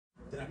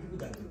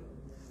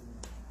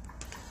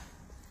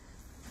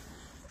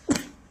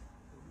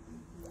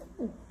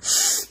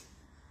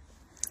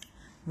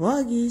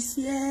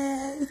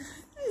Voguiciel.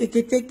 Et que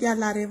t'es qui a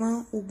la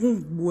revan, ou gon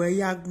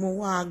boyak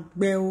mo wa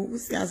gbe ou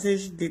si ase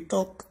she dey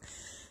talk.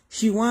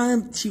 She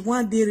want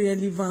the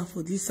relevant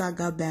for this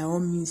saga by all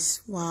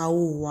means. Wow,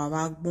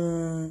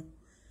 wagbon.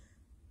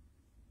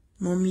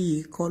 Mommy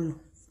e call.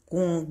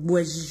 Gon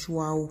boji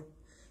joa ou.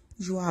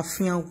 Joa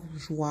fian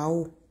joa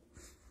ou.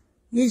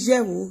 Ni je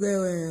ou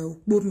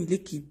gbo mi le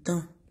ki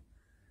tan.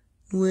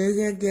 Nou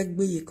e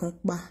gbe ye kon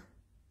pa.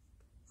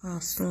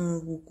 Ason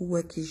woku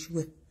we ki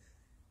jwe.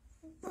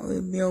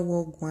 We me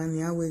wo gwan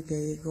ya we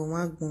ge go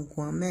wa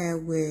gwan me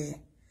we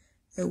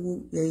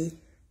ewu ge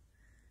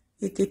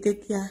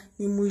eketekia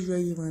ni mu jo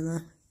yi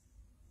mana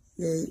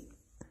ge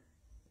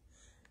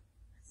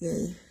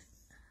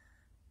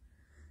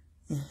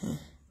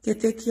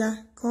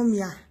ketekia come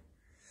here.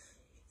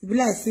 It be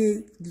like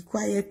say the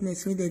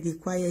quietness when they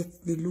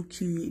quiet they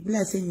look you. It be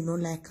like say you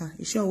don't like her.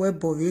 You sure we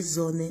boy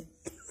zone.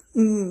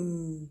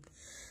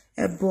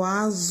 E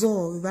boy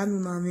zo va nu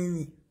na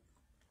meme.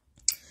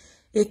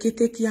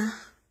 Eketekia.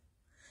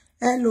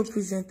 Hello,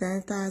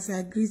 presenters.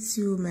 I greet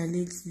you, my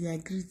lady. I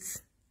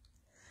greet.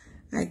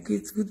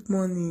 Good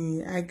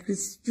morning. I greet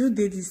you.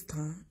 Did this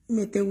time?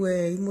 Mete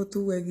we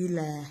imoto we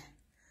gila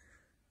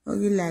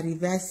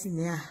reverse in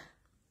here.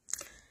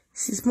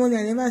 Since morning,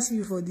 I never see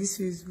you for this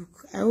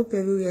Facebook. I hope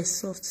everywhere is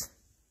soft.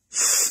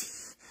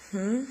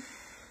 I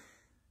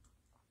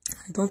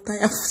don't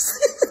tire for.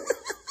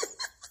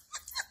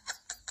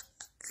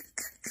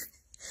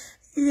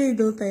 You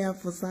don't tire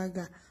for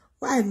saga.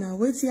 Why now?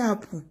 What's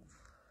happen?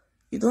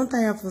 You don't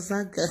tire for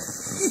saga.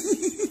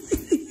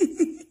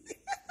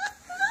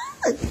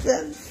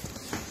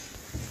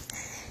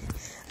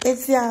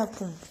 Let's see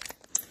happen.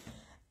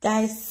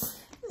 Guys,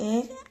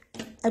 I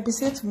be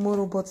say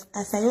tomorrow, but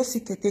as I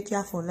just take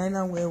care for line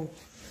and well.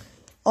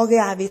 Ore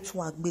ave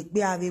tuak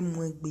be ave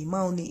mwegbe.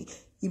 Ma oni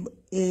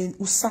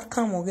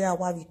usaka more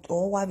awavi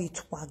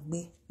tuak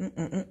be.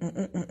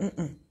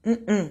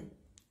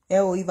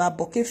 Il va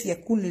boquer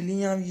fier cool le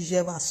lien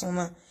vigé va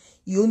sona.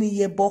 Yoni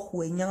ye bok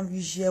we nyan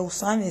vigé ou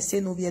sa ne se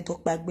no vie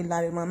tok bagbe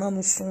la remana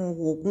nous son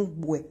ogun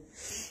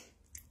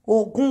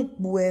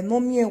bwe no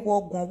mi e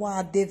wo gon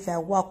wa deva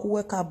wa ku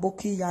we ka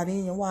boki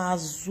yari wa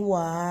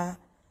azua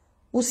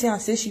ou si an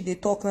se shi de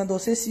talk na do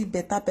se si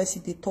beta pe si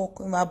de talk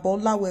ma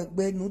bola we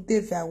gbe nu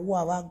deva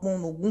wa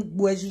gon ogun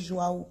bwe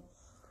jijwa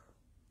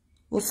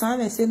o sa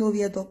ne se no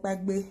vie tok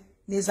bagbe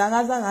les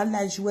zara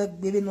la jouer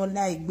gbe no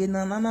la igbe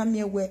na nana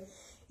mi we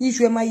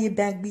Ijwe ma ye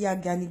bang bi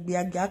agani bi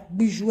agak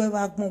bi jouer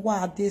wa gbon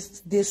wa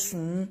de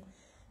sun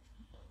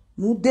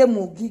nu de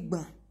mo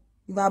gigban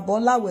iba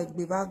bola we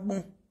gbe ba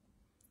gbon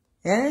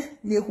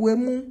le hwe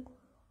mu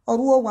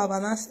oru wa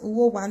bana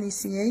wo wa ni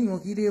sin eyan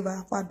gire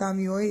ba pada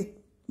mi o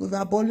nu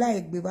ba bola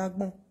e gbe ba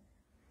gbon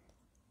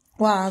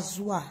wa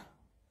azua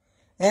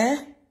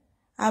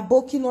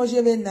aboki no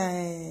jeve na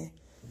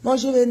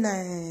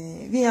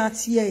vi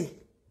antie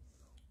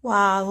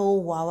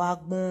wa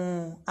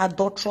gbon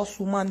adulterous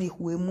woman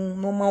ihwe mu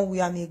no man we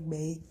am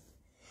egbe.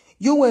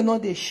 You were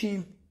not the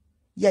shame.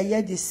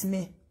 Yeah, this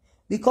me.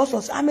 Because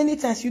of how many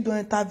times you don't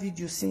enter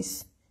video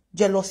since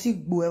jealousy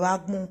gbo e wa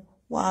gbon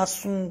wa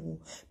sun.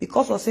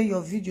 Because of say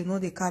your video no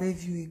dey carry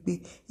view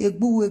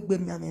egbe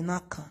mi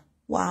amenaka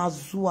wa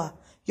azua.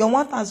 Your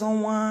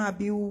 1001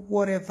 abi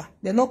whatever.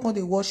 They not going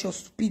to watch your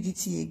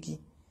stupidity again.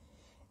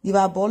 Di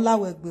ba bola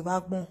we egbe wa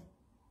gbon.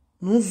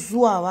 Nu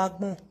zua wa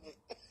gbon.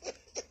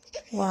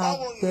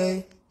 Wow,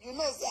 okay. You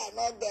know say I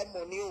not get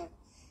money.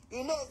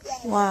 You know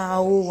say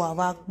wow,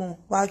 wagbon.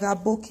 Waga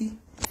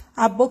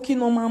aboki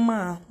no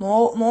mama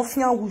no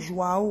fian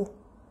wujwa o.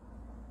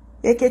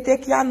 Ekete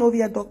ki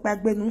anovie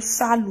dokpagbe nu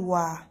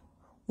salua.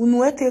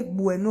 Unu ete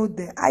gbu no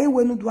de. Ayi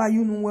we nu do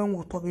ayu nu wen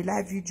wo to be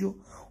live video.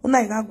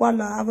 Una igagwa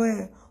la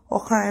ave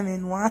okan me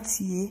nu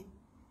atie.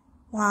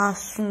 Wa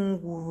sun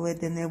wo we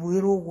de ne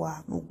wero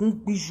wa ogun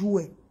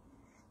bijue.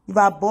 Il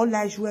va bon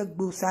la jouer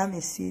gbo sa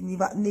mesi ni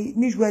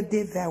jouer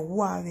de vers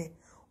ware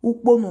ou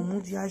po no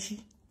mu di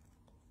aji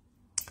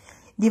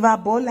il va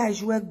bon la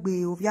jouer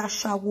gbe o via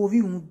chawo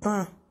vi un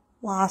dan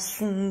wa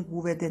sun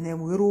go be de ne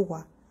wero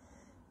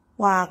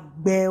wa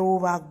gbe o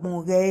va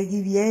gbon re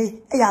rivier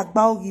e ya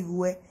gba o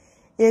rivier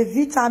e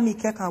vitamin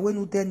ke kan we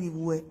nu de ni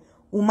we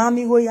o ma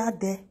mi ro ya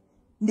de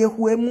de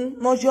hue mu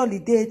no jolly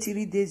day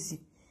 3 days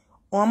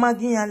o ma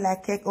giyan la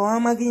ke o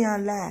ma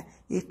giyan la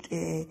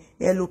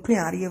e lo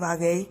plan arrive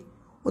re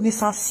on est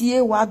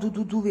censé wa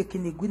dudu ve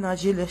kene gwina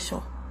jele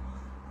sho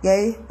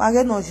gay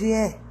pare no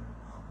je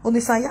on est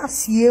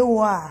censé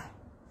wa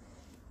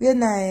we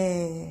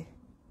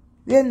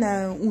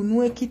na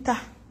unu ekita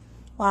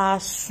wa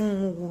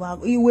sun wa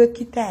iwe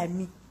kita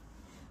mi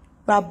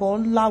babo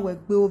nla we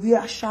gbe ovi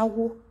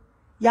asawo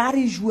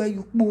yari jouer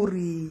you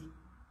pore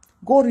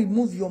go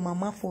remove your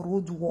mama for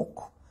road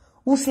work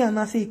who see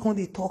and say he can't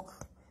dey talk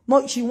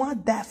no she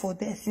want die for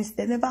there since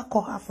they never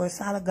call her for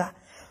saga.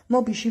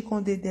 No be she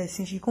can't dey there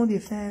since she can't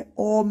defend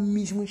all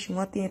me when she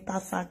want to enter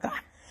saga.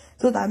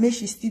 So that makes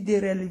she still dey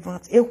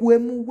relevant.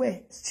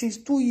 She's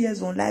 2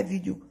 years on live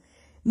video.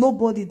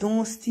 Nobody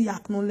don't still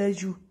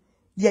acknowledge you.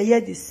 Yeah,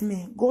 the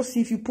smell. Go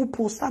see if you put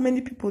post. How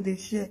many people they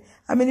share?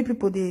 How many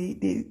people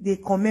they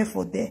comment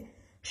for there?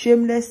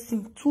 Shameless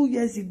thing. 2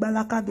 years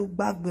igbalaka do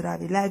back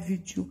the live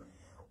video.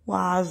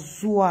 Wa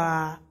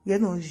zua. You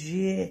know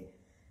je.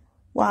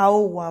 Wa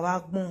o wa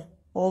wagbon.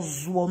 O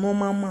zuo no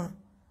mama.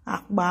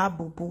 Akba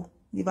bobo.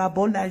 Ni ba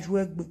bol la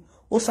jouer gbe.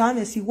 O sa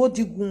me si wo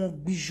digun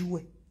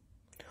bijoué.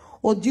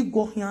 O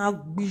digun yan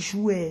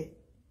bijoué.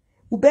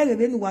 Ou bele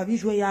be nou wa vi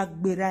jouer ya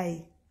gbera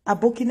e.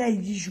 Aboki na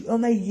yiju,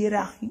 ona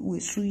yera we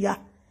suya.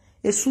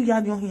 E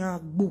suya nyo yan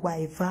gbuwa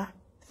eva.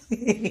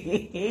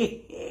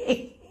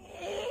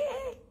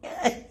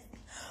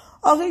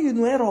 Ore you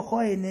know ero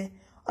ko ene.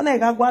 Ona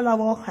iga gwa la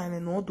wo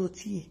kan no do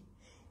tie.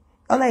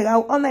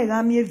 Ona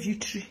iga mi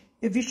victory.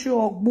 E victory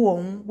ogbu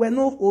on we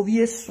no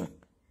oviesu.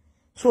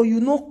 So you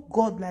know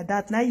God like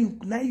that. Now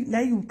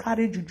you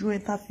carry juju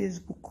enter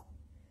Facebook.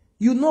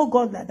 You know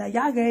God like that.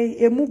 Ya ge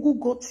emugu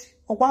got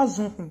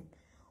ogwazun.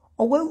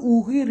 Owe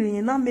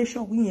uhire na make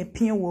sure we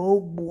pin wo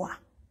ogboa.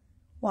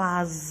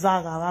 Wa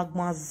zaga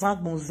wa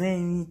zagbon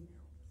zen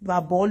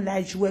ba bo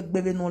la jouer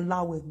gbebe no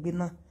lawe gbe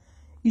na.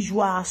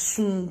 Iju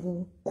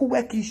asungu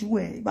kuwe ki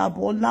jouer ba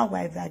bo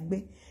lawe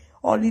vagbe.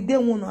 Holiday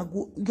won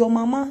go your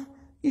mama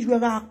iju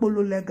ga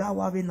apolo lega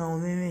wa be na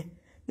omeme.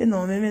 Be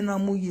na omeme na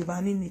mu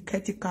yevani ni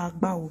ketika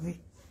agba ove.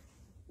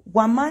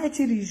 Wa ma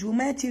ti riju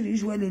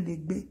le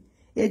legbe.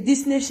 E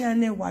Disney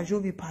Channel wa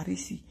jovi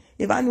Parisi.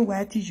 E ba nu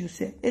wa ti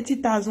jose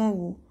 80,000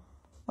 wo.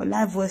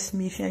 Live voice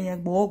me fi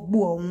yan gbo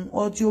ogbo ohun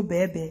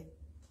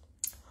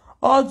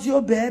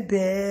audio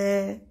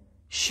bebe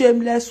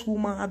shameless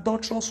woman,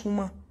 adulterous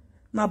woman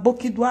na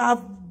boki do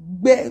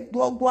agbe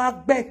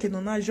ke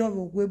no na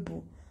jove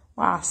webo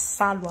wa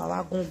salu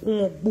ara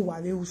gongun ogbo wa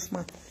le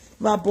Usman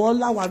ba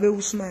bola wa le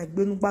Usman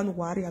egbe nu gba nu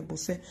wa ri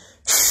agbose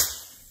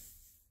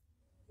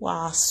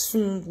wa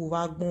sungu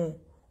wa gbon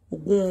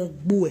ogun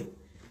ogbo e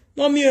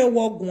no mi e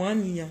wo gun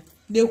aniyan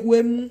le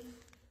huemu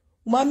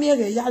Mami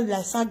ere ya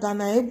la saga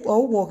na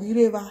o wo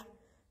hireva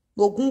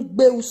ogun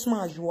gbe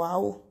Usman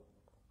Joao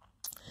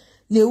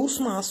le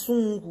Usman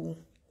sungu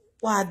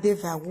wa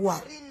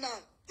Disguagua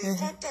they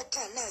say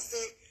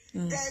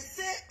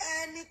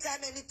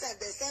anytime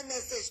they send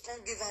message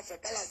can't give am for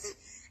palace say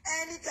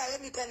anytime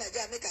when me come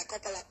Nigeria make a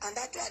couple and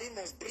that why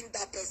must bring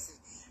that person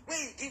when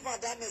you give her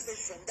that message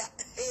from that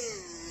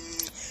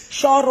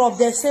sure of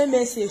the same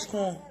message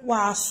con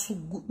wa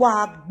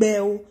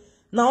gbe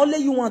now only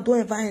you want don't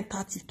ever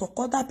enter TikTok.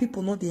 Other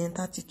people know they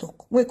enter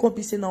TikTok. When come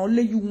be say now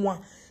only you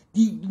want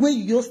the way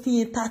you just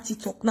enter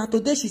TikTok. Now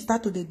today she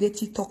start to the date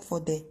TikTok for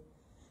there.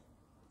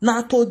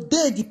 Now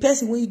today the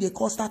person when you they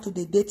call start to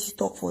the date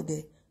TikTok for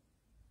there.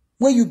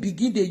 When you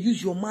begin they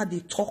use your mouth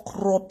they talk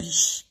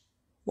rubbish.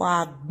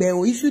 Wow,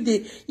 if you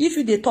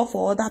they talk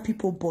for other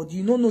people but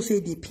you don't know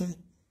say they pin.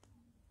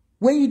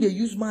 When you they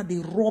use mouth they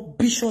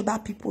rubbish other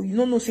people you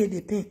don't know say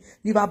they pin.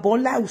 The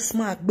babola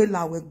Usman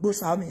Bella we go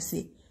sa me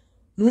say.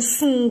 No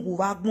sungu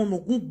wa gbon no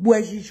gun gbo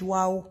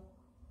ejiwa o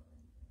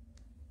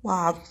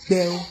wa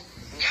gbe o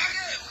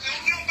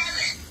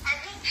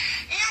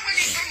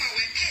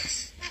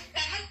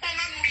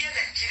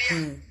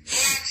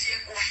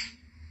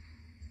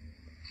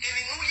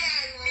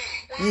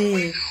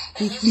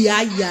Bukpi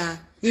aya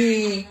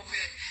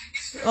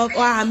o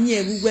ami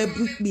eruwe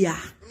bukpi a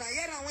na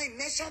yera when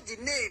measure the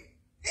name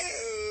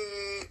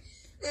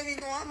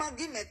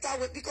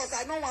because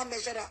I don't want to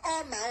measure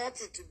all my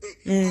authority today.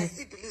 I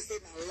still believe say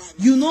na lie.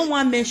 You don't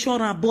want to measure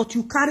her, but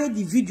you carry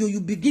the video, you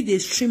begin a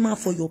streamer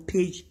for your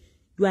page.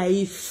 You are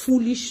a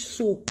foolish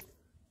soul.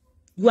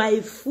 You are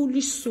a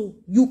foolish soul.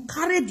 You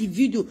carry the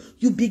video,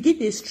 you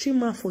begin a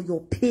streamer for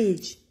your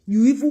page.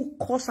 You even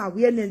cause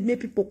awareness, make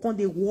people come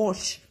they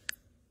watch.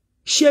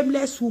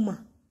 Shameless woman.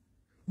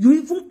 You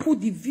even put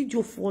the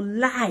video for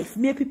life,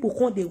 make people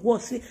come they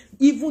watch. Say,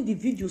 even the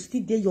video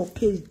still there, your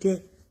page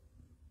there.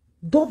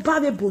 Don't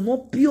bother no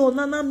pure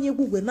nana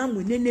miegu when I'm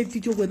winning a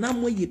video when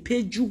I'm when you pay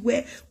you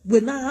where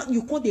when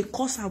you call the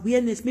cause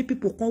awareness make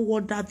people come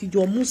watch that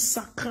video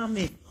musa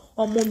kame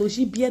or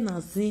monoji bien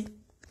azin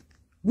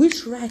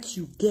which right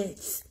you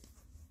get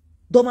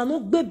domano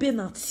bebe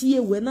na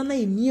tie when nana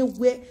emi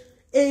where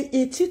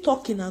a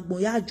TikTok in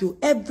agboyajo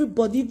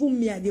everybody even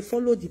me I dey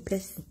follow the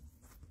person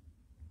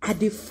I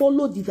dey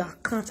follow the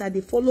account I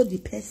dey follow the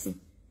person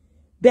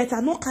but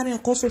I not carry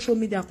on social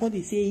media account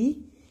they say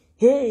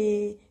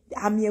hey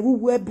ami ewu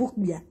we book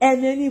bia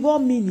eneni vo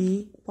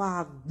mini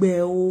wa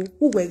gbe o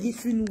we gi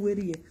finu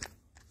weri e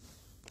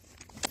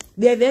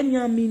be ve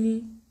nya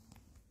mini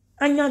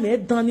anya me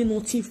dan ni no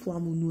tifu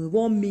amunu e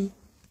vo mi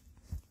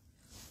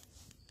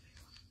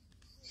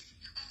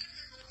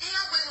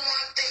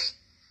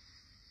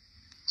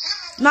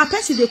na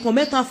person dey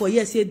comment am for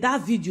here say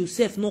that video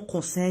self no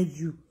concern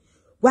you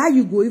why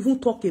you go even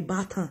talk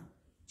about am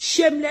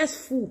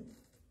shameless fool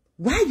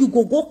why you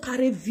go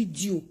carry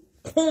video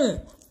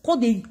Cause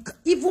they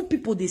even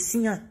people they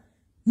see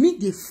me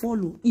they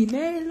follow.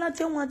 Ime la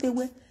te want they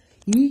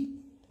we.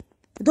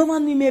 Don't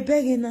want me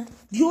begging.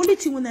 The only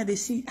thing when I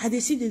see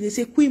they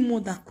say Queen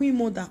Mother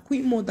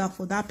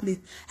for that place.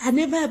 I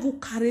never ever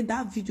carry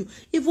that video.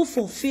 Even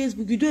for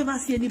Facebook, you don't ever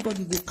see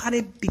anybody go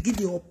carry begin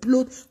they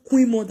upload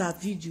Queen Mother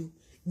video.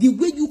 The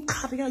way you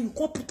carry her, you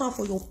can't put her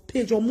for your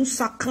page or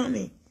Musa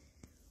Kane.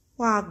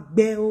 Wa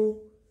beo.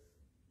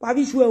 Wa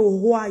bi jouer au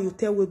roi, you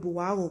tell we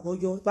boa or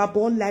yo. Wa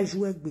bon la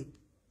jouer gbe.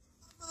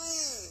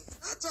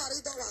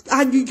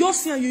 And you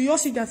just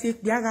see that say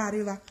biaga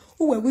arriva.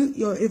 Who we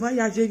your ever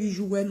ya jevi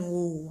jouer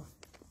no.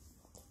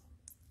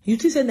 You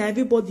think say na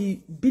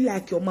everybody be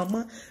like your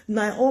mama,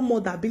 na all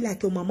mother be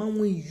like your mama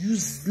when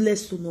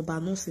useless to no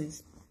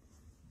nonsense.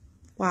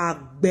 Wa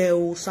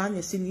beo sa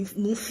ne si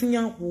no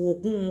fian wo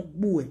gun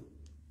gbo e.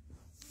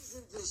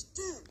 English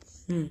too.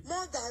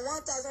 More than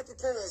 1,000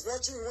 people was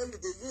watching when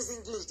they use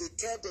English, they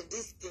tell them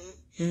this thing.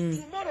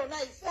 Tomorrow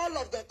night, if all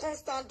of them come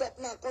stand up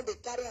now, come they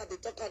carry and they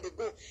talk and they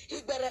go.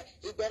 He better.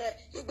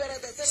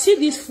 See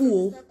this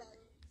fool.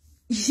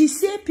 She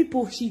say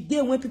people, she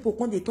there when people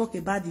come they talk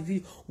about the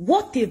video.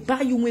 What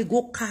about you when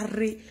go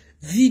carry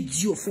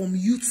video from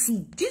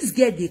YouTube? This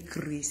girl they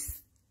crazy.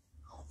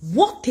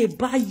 What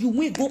about you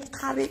when go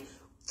carry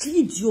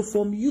video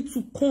from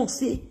YouTube? Come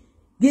say.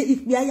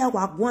 If we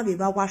are going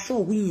to show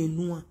we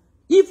know.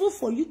 Even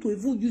for you to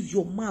even use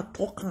your mouth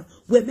talking,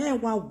 we may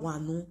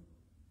wano.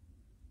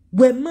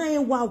 We may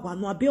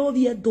wano. Be all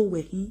the do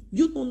we he.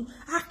 You don't.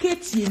 I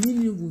can't see any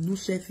new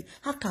selfie.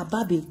 I can't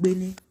babe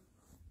bene.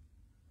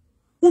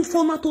 For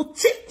to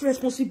take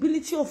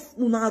responsibility of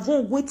una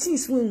avon waiting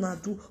is when una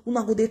do.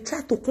 Una go they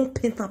try to come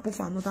paint up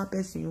for another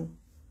person.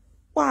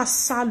 Wa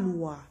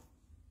salua.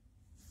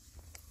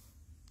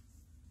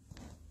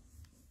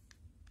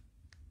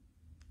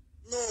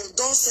 No,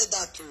 don't say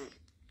that to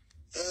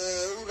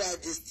who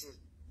write this thing?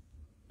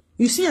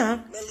 You see,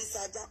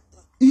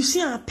 You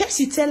see,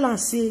 Percy tell and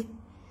say,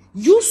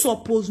 you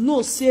suppose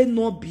no say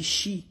no be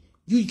she.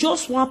 You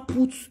just want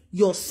put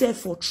yourself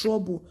for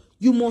trouble.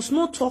 You must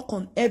not talk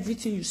on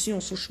everything you see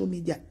on social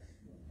media.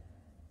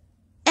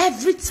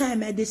 Every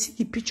time I see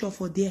the picture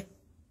for there.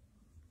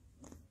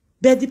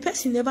 But the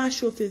person never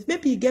show face.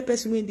 Maybe you get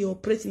person when they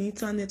operate in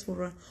internet for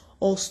her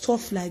or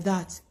stuff like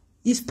that.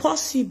 It's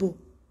possible.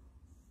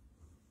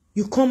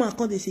 You come and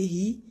come, they say,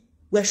 he,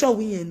 we're sure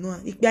we know.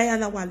 If I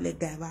am one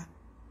leg,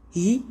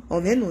 he,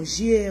 or men on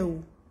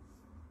GL.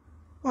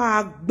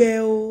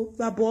 Bell,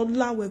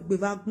 Babola, work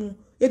bevagun.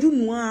 You do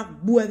know,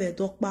 boo ever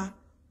dog ba.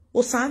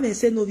 O Sam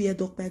say no via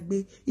dog back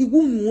be. You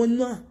won't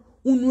know,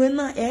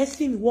 unwena,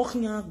 everything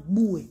walking out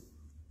boo.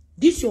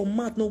 This your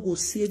mouth no go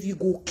save you,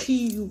 go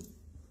kill you.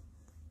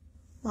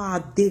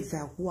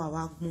 David, who are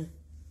I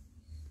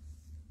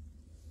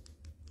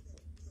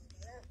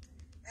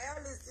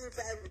only see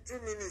 2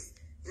 minutes.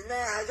 You know,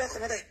 I just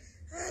come there.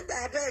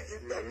 I beg you,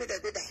 let me go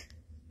there.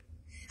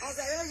 As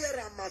I hear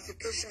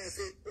ramification, I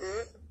say,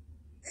 oh,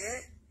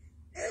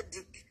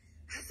 Dick.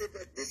 I say,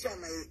 but this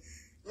one,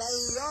 my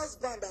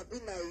husband, I've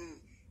been a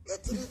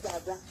Etiri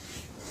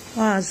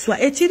Dada. So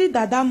Etiri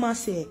Dada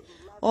mase,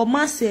 or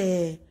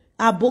mase,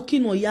 aboki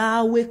no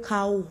yawe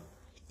kao.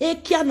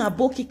 Ekia na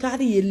boki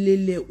kari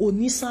yelele,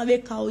 onisanve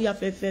kao ya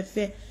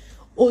fe.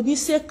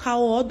 Onise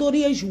kao,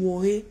 odori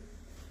ejuore.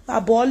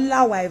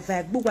 Abola wa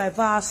eva gbo wa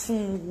eva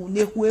asun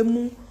ne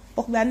huemu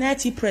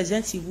okbaneti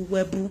present iwu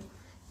webu.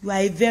 You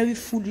are a very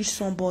foolish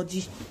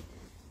somebody.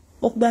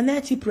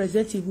 Okbaneti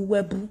present iwu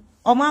webu.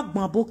 Oma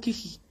gbon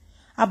aboki.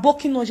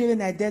 Aboki no jere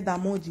na dead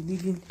among the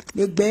living.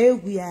 Le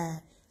gbe we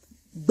are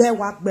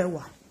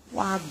gbewa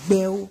wa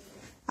gbe o.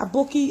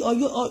 Aboki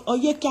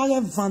oye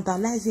kare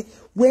vandalize.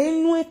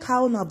 When we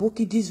cow na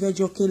aboki this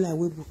video kill like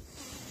webu.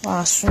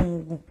 Wa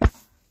asun.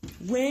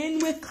 When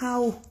we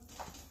cow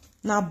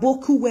na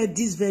boku where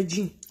this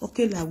virgin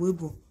okay la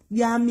webo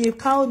ya mi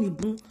ka oni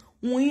bun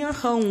won yan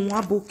ha won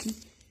aboki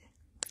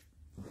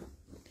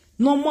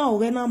no mo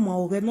ore na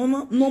mo ore no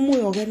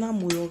mo ore na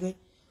mo ore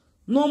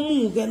no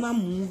mu ore na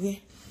mu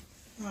ore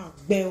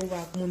gbe o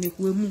wa mo ni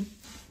ku emu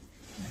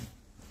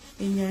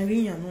eyan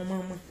ri yan no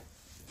mama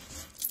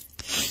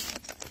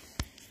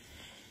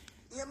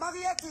you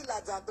marry till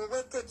like that the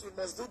way take you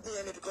must do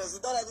DNA because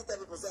you don't let tell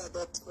people say I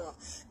don't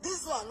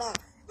this one now.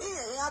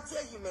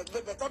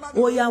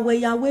 Oh yeah,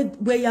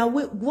 where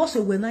what's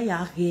a when I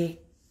are here?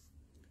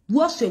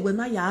 What's a when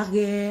I are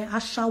here? I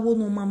shower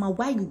no mama.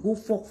 Why you go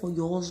fuck for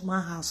your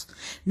husband's house?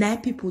 Now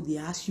people they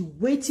ask you,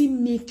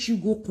 waiting make you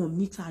go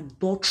commit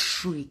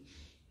adultery.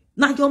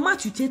 Now your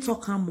mat you take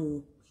talk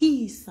more.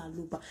 He is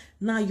saluba.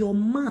 Now your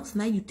mat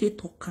now you take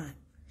talk.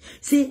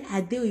 Say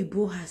I deal with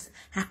bro house.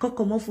 I can't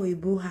come up for a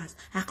bro house.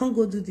 I can't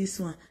go do this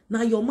one.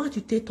 Now your mat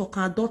you take talk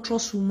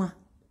adulterous woman.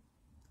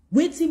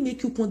 Waiting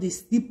make you come they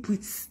sleep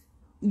with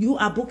you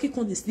aboki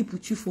come they sleep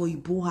with you for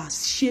Ibo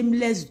house.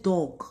 Shameless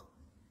dog.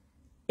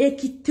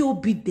 Ekite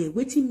obi there.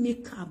 Waiting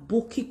make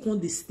aboki come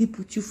they sleep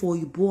with you for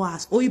Ibo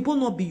house. Or Ibo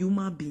not be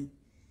human being.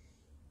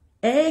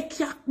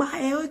 Kia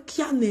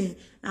ne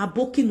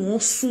aboki no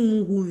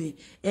sun wume.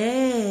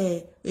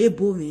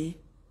 Ebo me.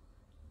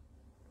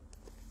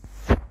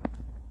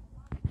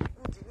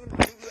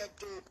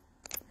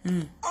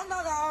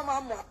 Onaga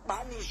mama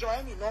bani show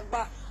any no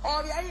ba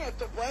or any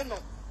to bueno.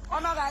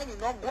 Onaga any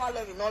no go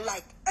alone no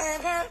like.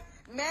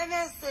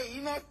 Men say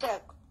you no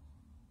talk.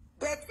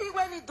 But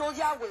when he do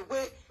ya we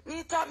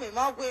ni time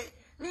ma we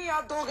ni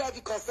ya do get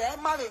because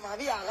ma be ma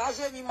be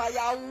arrange ni ma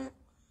ya u.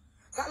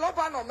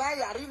 Saloba no ma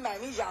ya ri ma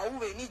ni ya u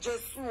we ni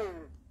Jesu.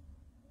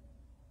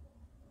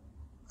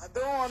 I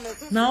don't want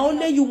to. Now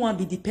only you want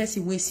be the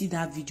person when see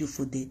that video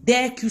for there.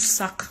 There you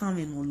sakam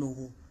and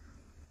all.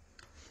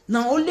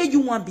 Now only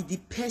you want be the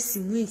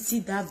person when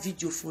see that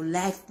video for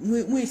life.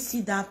 When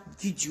see that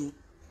video.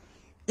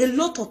 A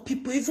lot of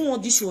people, even all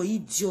this your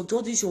idiot,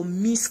 all this your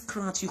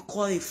miscreant you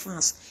call a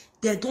France,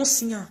 they don't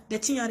see her. They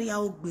think you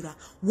are better.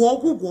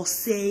 What will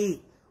say?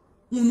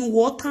 Unu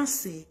what can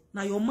say?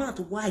 Now your mouth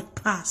white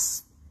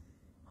pass.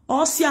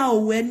 Also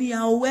when you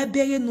are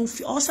better no.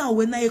 Also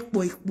when I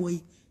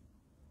boy.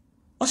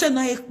 Also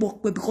na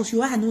ekpok because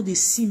you are know they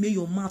see me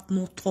your mouth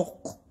no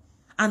talk.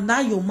 And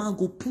that your mouth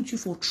go put you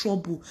for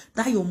trouble.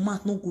 That your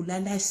mouth no go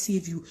like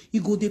save you.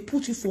 You go they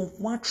put you from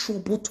one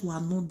trouble to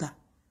another.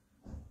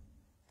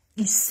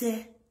 He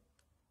say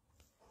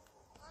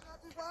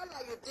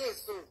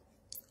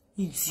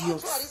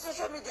idiot.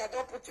 Social media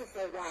don't put you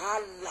for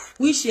wahala.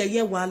 We share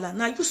yeah wahala.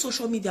 Now you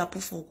social media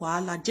put for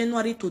wahala.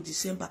 January to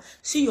December.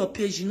 See your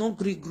page, you no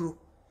gree grow.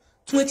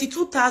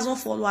 22,000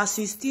 followers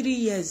since 3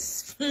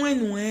 years.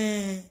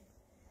 When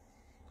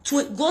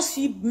go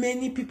see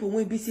many people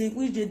when be saying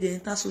which they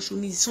enter social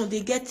media. So they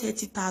get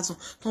 30,000,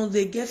 some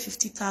they get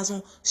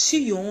 50,000.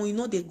 See your own, you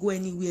know they go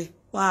anywhere.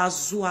 Wa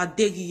zo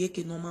adegi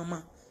yeke no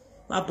mama.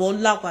 Wa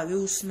bola kwa we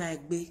usna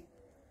egbe.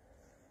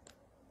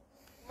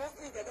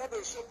 Mostly they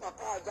don't show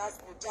papa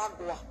just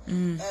Disguagua.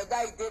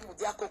 That is them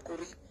mudia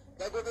kokori.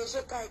 They go they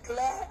show kind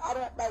clear. I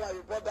don't know why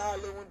you bother all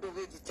the window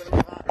with the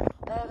telephone.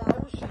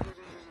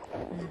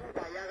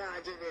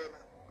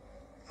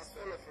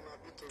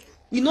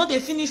 You know they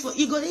finish for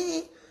you go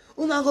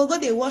una go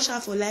they wash her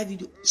for live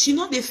video. She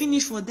know they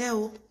finish for there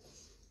oh.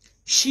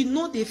 She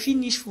know they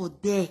finish for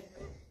there.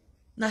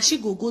 Now she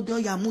go there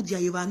ya mudia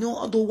you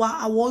know do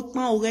wa awo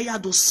pan ore ya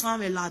do san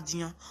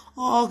ladian.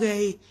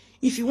 Okay.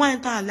 If you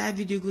want to enter a live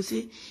video go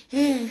say,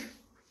 "Hey,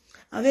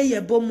 ave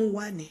ye bomu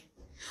wane."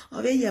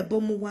 Ave ye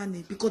bomu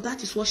wane because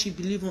that is what she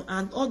believe on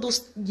and all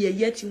those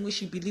ye thing which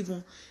she believe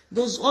on.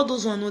 All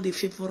those one know they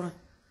favor her.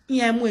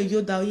 Iya mu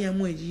eyoda iya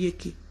mu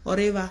ejiyeke.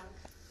 Oreva.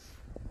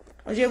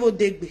 Ojevo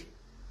degbe.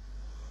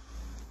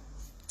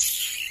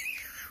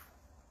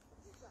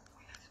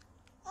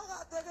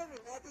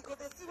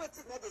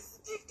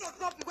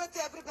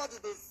 Everybody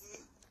they see.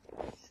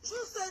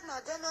 You said now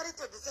January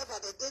to December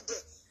they did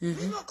there.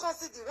 You don't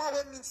consider the one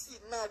when me see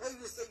now when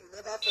you say you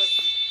never first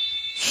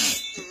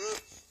see.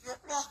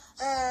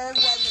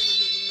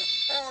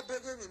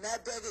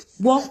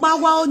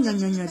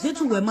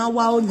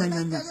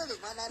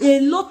 A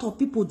lot of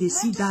people they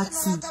see that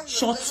thing.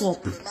 Shut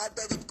up.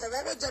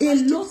 A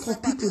lot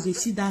of people they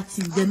see that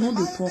thing. They know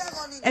they talk.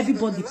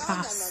 Everybody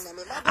pass.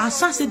 As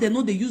some say they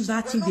know they use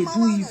that thing they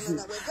do evil.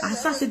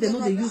 As some say they know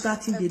they use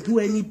that thing they do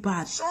any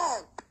bad.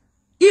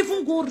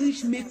 Even go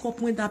reach makeup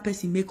when that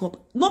person make up.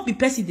 Not be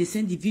person they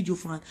send the video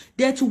from.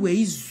 There too where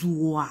is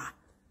Zua.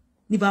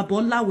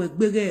 Nibabola we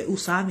gbere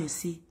usame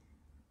say.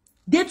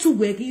 There too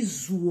where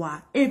is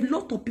Zua. A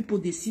lot of people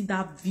they see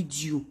that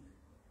video.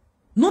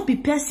 Not be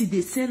person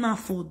they send her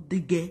for the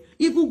girl.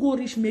 Even go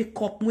reach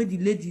makeup when the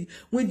lady,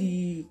 when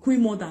the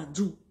queen mother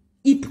do.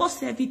 He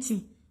post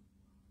everything.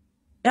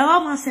 Ewa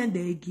man send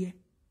the again.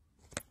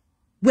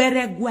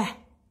 Where gwe?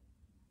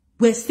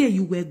 Where say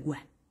you where gwe?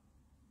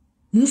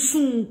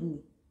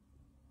 Musungu.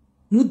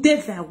 Nou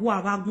deve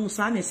wa wagon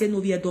sa ne se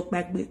no vie dok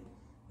pekbe.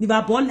 Ni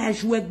va bon la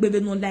jouer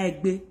bebe non la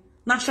egbe.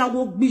 Na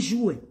chawo gbi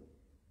jouer.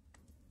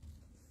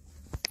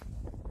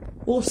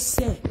 O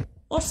se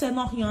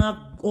no rien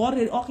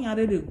rien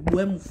de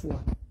gwe mu fo.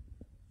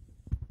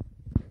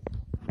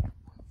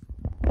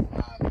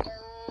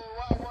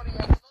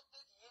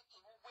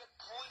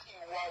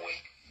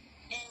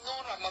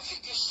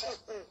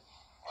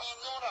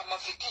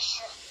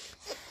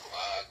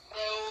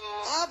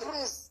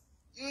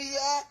 You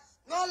hear?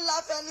 Not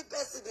laugh any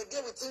person they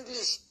get with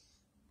English.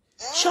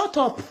 Shut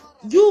up.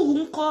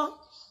 You unko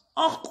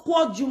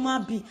awkward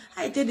human being.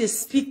 I tell they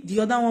speak the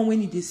other one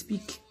when they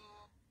speak.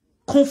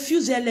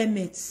 Confuse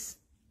elements.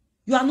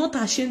 You are not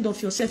ashamed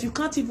of yourself. You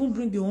can't even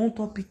bring your own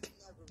topic.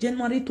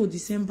 January to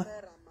December.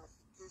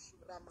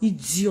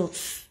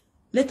 Idiots.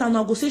 Let her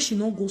now go say she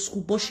don't go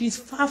school, but she is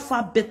far,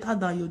 far better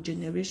than your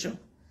generation.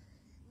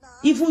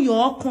 Even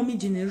your upcoming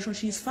generation,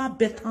 she is far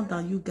better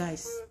than you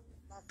guys.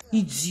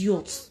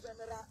 Idiots.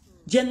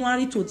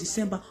 January to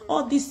December.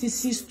 All this is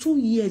since 2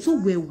 years. Oh,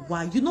 well,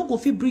 why? You don't go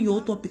fit bring your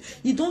own topic.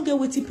 You don't get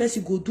what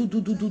person go do.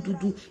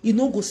 You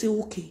don't go say,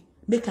 okay,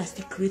 make I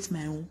still create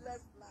my own.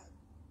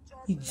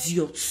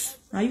 Idiots.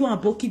 Now you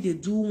and Boki they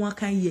do one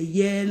kind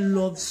of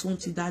love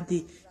something that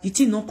day. The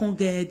thing not can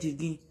get it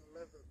again.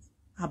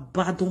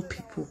 Abandon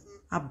people.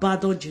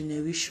 Abandon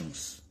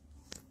generations.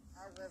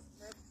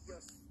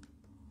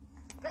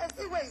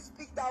 Person where you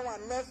speak that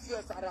one,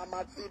 Nephews are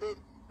Ramafire.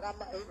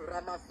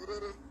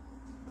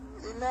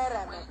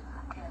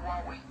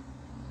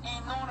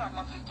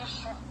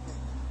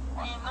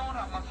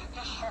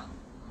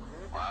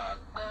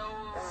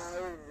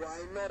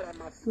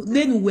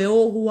 Venu we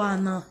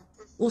ohuana.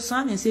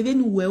 Osame se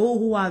venu we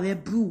ohua ve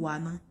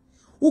bruwana.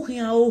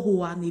 Ukian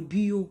ohua ne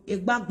bio.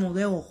 Egbagbon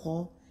re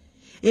oho.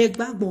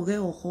 Egbagbon re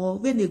oho.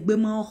 Vene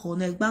gbema oho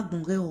ne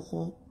egbagbon re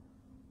oho.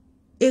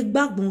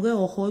 Egbagbon re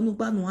oho nu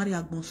ba no ari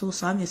agbon so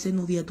same se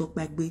no vie dok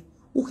bagbe.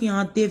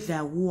 Ukian de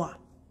verwa.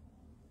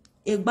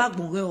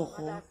 Egbagbon re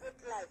oho.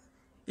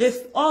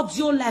 If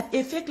audio life,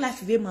 a fake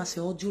life, we must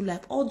say audio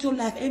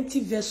life, empty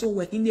vessel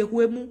work in the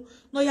wemu.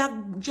 No ya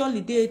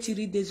jolly day,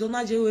 3 days. On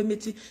a jewe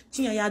meti,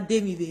 tia ya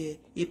demi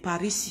e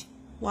Paris.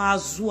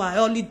 Wazua,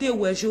 holiday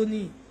we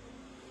joni.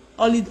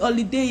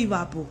 Holiday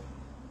ivabo.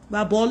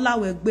 Babola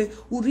we gbe,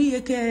 uri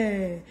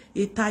eke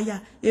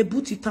etaya, e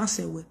buti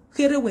tanse we.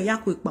 Kere we ya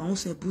kwe pa on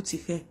se buti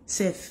fe,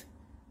 sef.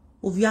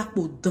 Ovia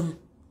po dan.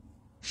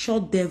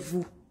 Short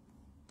devil.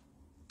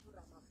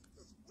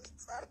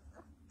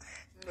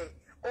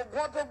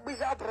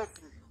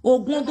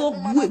 Ogondo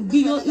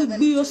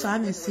gbiyo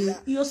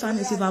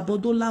sanese va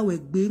bodo lawe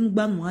gbe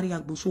ngba nu ari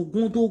agbo so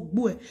ogondo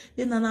gbo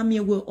e nana mi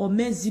we o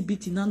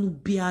mezibiti nanu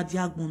bi adi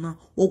agbona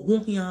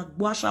ogun hin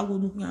agbo asawo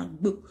nu hin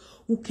agbo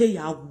uke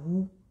ya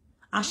wu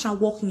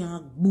asawo hin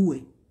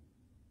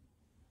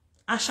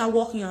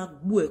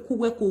agbo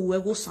kuwe ko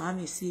we go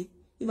sanese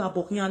iva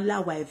bo hin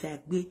lawa e va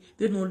gbe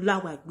be no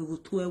lawa gbe wo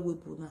to ewe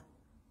bona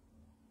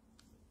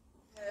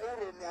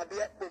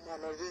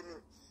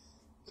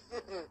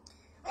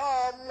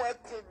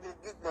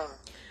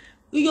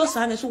iyo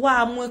sane so wa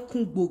amu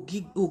ekun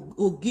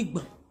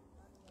gbogigban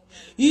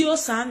iyo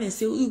sane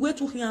se iwe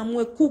tu hin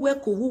amu eku we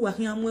ko wu wa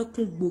hin amu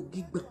ekun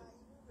gbogigban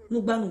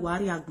nu gba nu wa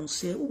ri agbon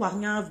se wa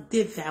hin a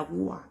de va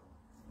wa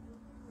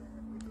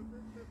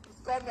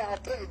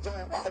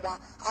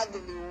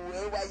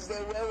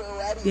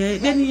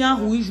beni ya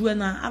hu iju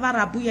na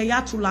abara bu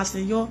ya tu la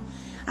se yo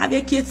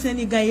abe ke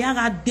teni ga ya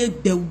ga de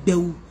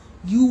gbeu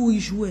you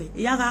iju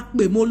ya ga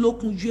pe mo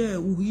lokun je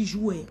u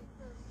iju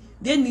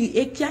deni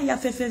ekia ya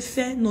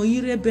fefefe no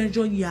ire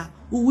benjo ya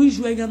uwi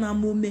jue ya na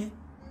mome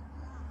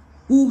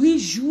uwi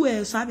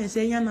jue sabe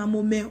se ya na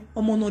mome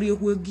omo no ri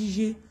ehu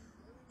egije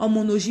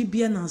omo no ji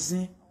bien na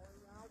zin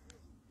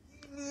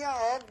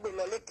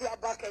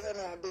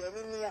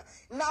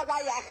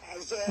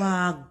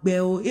wa gbe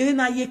o ere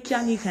na ye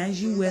kia ni kan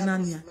ji we na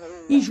nia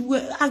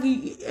ijue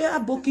agi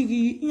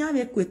aboki ya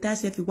me kweta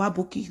se fi wa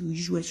aboki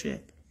ijue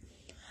she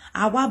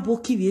awa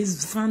boki vi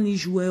zvani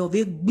jouer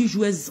avec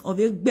bijouez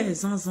avec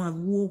bezanzan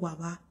wo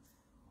baba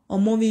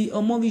omo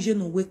vi je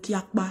no we ki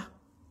apa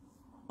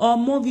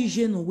omo vi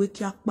je no we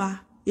ki apa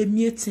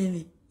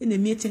emietene ene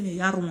mietene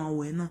ya ro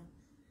awe na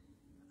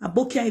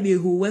aboki ai be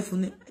ho we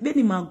fune be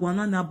ni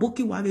magwana na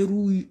aboki wa be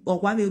ru o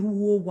wa be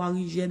ru wo wa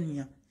je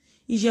nia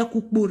ije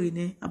kukpore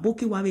ne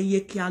aboki wa be ye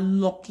ki a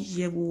lock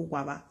je wo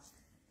baba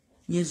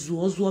yezu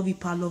ozo vi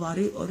palova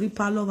ri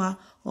palova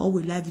o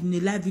we live ni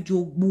live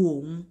video gbo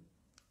ohun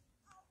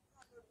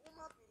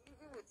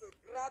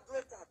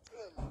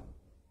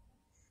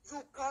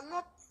you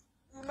cannot,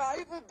 you not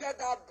even get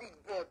that big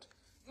board.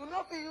 You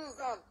not use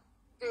them.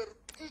 They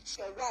teach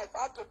your wife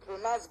how to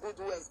pronounce good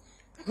words.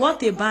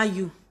 What about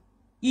you,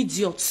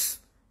 idiots?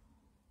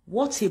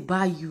 What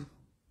about you?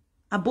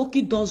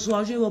 Aboki dozo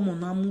aje wo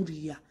mona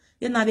muria.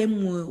 E na be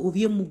mu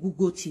ovie mu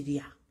gugo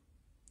tiria.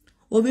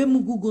 Ovie mu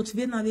gugo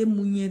tibe na be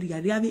mu nyeria.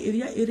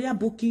 Eri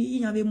aboki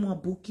inya be mu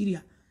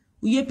abokiria.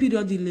 Uye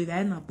period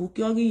le na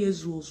aboki ogi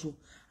yezu ozo.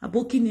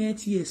 Aboki ne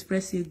ti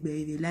express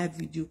egbe the live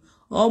video.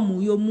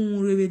 Omu yo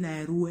mu rebe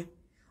na eruwe.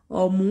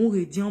 Omu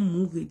redian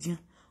mu redian.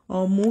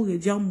 Omu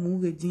redian mu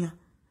redian.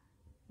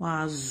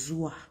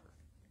 Wazua.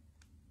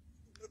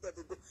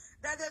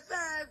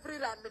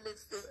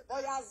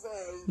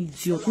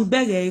 Idiot. You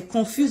beg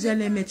confuse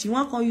element. You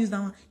want to use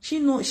that one.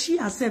 She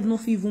herself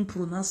not even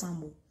pronounce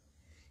am.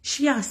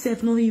 She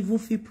herself not even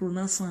fit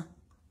pronounce am.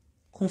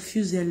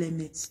 Confuse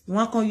element. You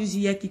want to use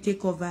here ki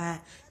take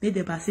over. Make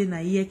the person na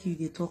here ki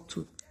they talk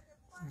to.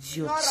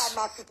 Idiot. No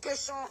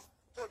ramification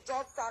to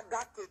just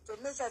that to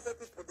make sure that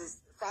people they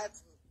fight me.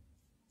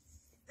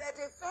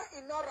 They say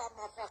in no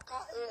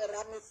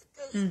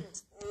ramification.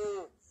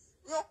 Oh,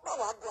 you know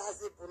what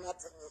was it for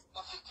nothing?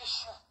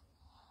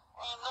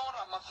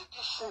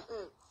 Ramification.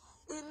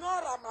 In no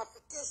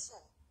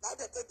ramification. That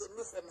they take the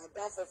news from my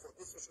downfall for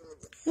this social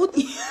media. What?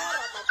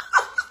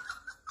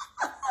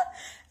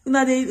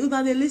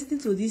 Now they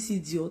listening to this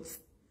idiot.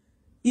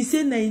 He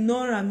said that in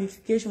no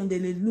ramification they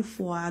look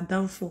for a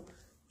downfall.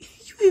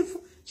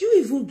 You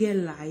even get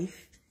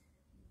life.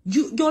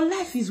 Your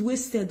life is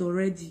wasted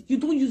already. You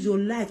don't use your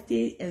life to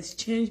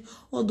exchange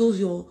all those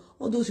your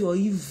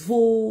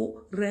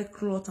evil red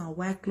cloth and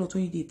white cloth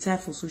when you dey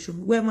type for social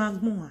media. Where my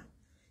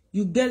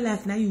you get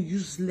life now, you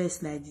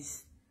useless like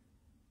this.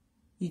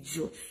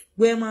 Idiot.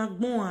 Where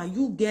my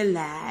you get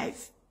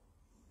life.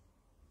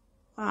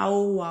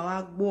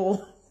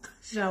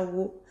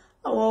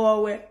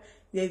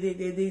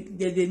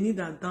 They need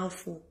a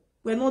downfall.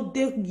 We're not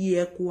there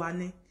here,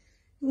 Kwane.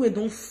 You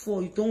don't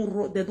fall,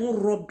 they don't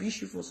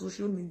rubbish you for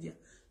social media.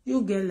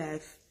 You get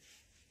life.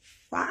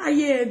 Why are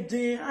you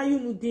doing? Are you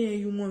not doing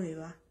you money?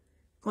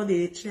 Because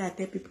they try to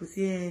tell people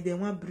say they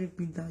want to bring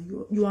me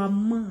down. You are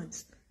mad.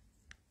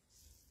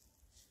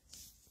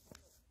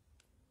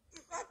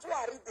 If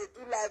actually they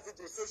do live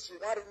video, say she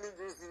not really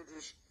use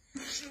English.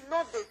 She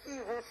know they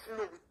even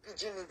flow with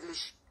pidgin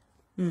English.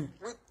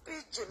 With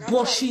pidgin.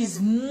 But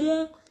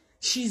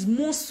she's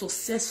more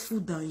successful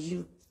than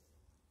you.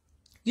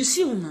 You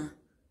see, Una?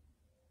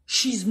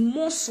 She's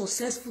more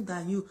successful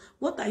than you.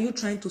 What are you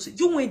trying to say?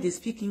 You when they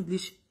speak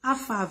English, how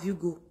far have you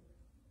go?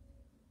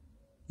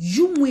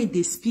 You when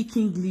they speak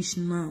English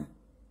now,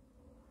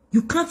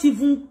 you can't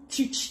even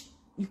teach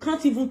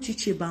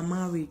about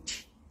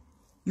marriage.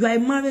 You are a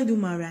married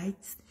woman,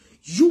 right?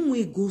 You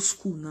when go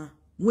school now,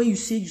 when you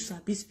say you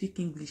sabi speak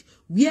English,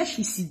 where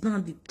she sit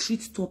down the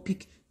treat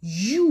topic,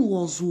 you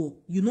also,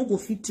 you no go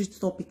fit treat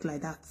topic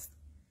like that.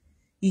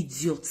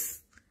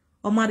 Idiots.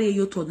 Omare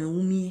yo to ne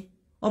umi.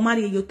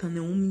 Omare yo to ne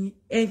umi.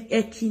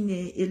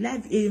 Ekine e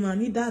live e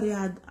mani dare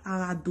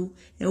arado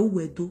e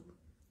uwedo.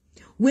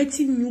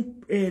 Waiting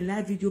new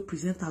live video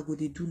presenter go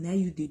they do now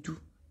you they do.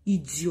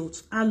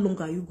 Idiots. How long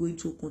are you going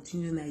to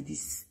continue like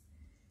this?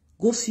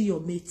 Go see your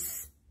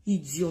mates.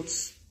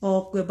 Idiots.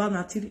 Or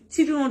kwebana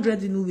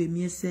 300 in uwe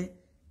miese.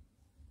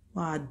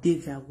 Wa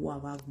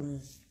Disguagua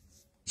bon.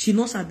 She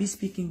knows I be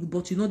speaking,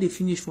 but you know they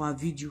finish for a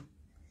video.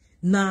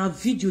 Now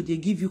video they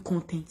give you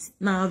content.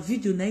 Now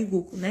video now you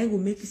go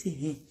make you say,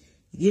 hey,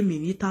 you me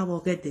nita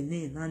worget the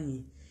name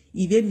nani.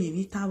 You me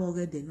nita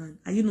worget the nani.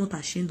 Are you not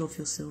ashamed of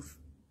yourself?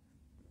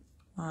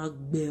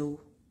 Agbel.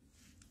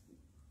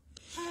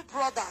 Two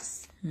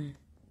brothers.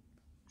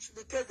 Should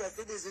be careful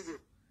say this video.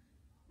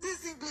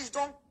 This English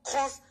don't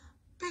cause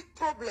big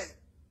problem.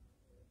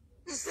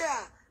 You say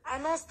I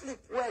not sleep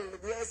well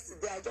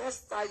yesterday. I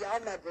just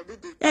tired. My body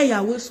dey. Hey,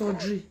 ya we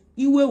surgery.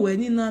 Iwe we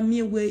ni na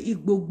mi we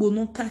igbogbo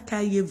no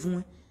kaka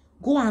yevun.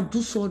 Go and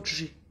do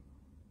surgery.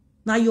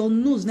 Now your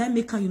nose na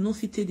make you no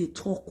fit dey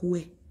talk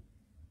well.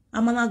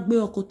 Amana gbe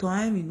okoto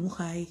ami nu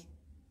hai.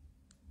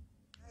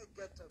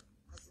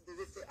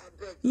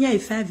 Yeah,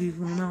 5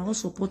 even now all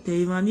support her.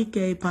 Even if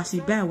you pass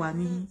it by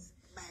one,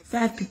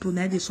 5 people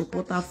now they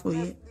support her for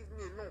you.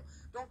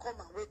 Don't come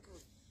and wake me.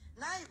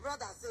 Now your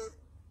brother say,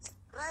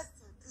 rest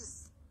in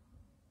peace.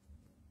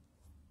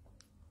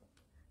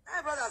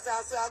 My brother said,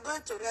 I say, I'm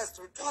going to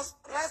rest. Just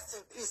rest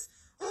in peace.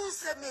 Who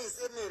say me,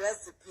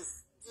 rest in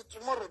peace.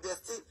 Tomorrow, they're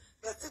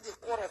still the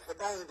quarrel for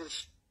that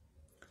English.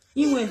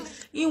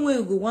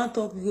 When go one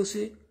talk, you go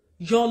say,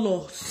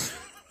 Jollof.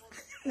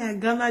 Like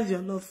Ghana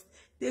Jollof.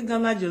 They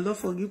Ghana Jollof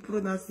for you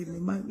pronounce in the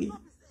man.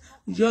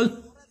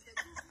 Jollof.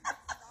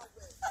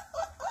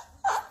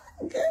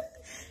 Okay.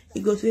 He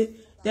go say,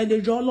 they're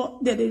the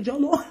Jollof. They're the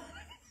Jollof.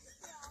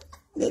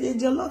 They're the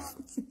Jollof.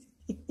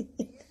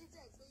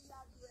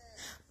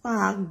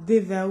 Ah,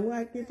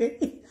 Disguagua.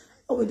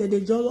 Oh, they're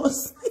the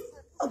Jollof.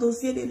 I don't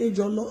see any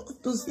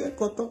Jollof. Don't see a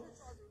cotton.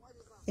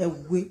 A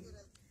way.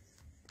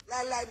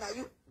 Like now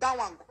you that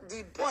one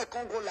the boy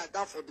can't go like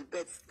that for the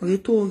bed. We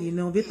told you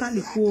know, we can't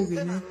go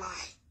you know.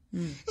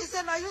 He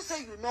said now you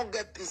say you not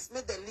get peace,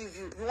 make them leave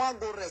you. You want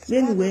go rest.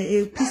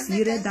 Anyway, a peace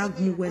you read that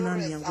move when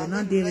I'm young, when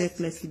I did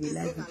reckless in the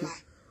life video.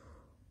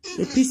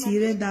 A piece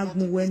you read that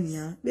move when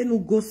ya. Then you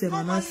go say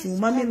mama so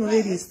mommy no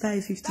already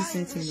start 50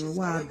 cents in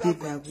what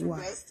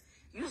Disguagua.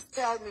 You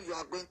tell me you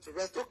are going to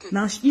rest. Okay.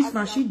 Now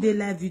if she did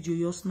live video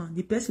just now,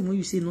 the person when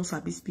you say no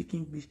sabi speak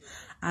English,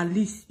 at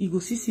least you go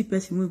see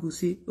person when go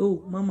say,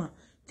 oh mama,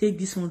 take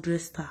this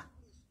 100 star.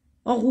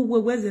 Oh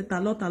where's it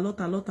a lot.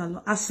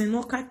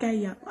 Aseno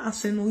kakaya,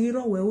 aseno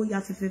hero we o ya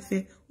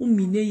fefefe,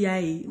 umine ya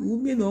e,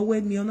 umi no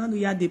we mi ona no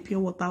ya de pure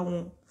water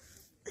one.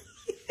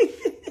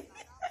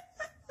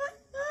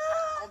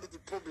 The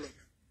problem.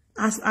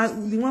 As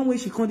the one way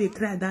she can't they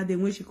cry that day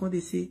when she can't they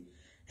say,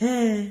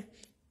 hey.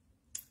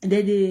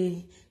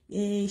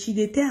 She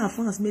they tell her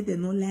fans make they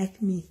not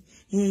like me.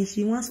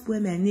 She wants to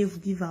spoil my name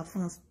give her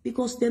fans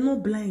because they're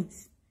not blind.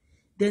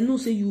 They know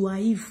say you are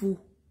evil.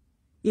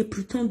 They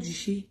pretend du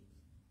shit.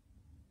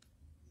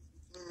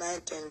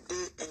 Night and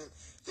day and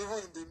even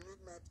in the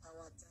midnight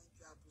hour, thank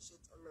you. I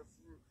appreciate all of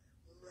you.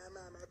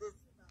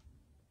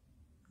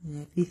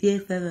 Yeah, please hear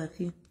further of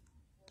you.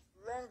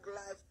 Long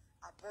life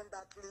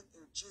abundantly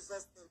in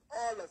Jesus' name,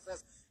 all of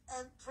us.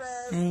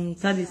 Can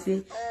they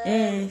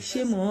say,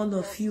 shame on all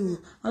of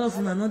you. All of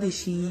them are not the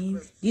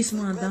shame. This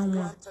one and that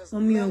one.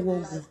 Some you are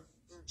walking.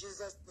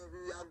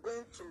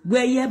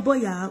 Where yeah, boy,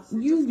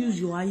 you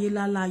use your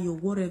ayelala, your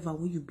whatever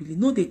when you believe.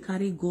 No, they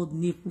carry God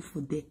name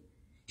for there.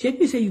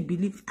 Shepi say you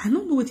believe. I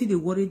don't know what they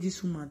worry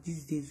this woman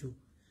these days.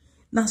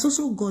 Now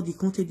so God he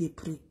can't they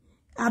pray.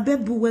 I bet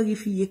buwe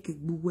if you yeke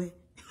buwe.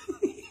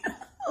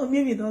 Oh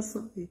maybe not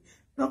sorry.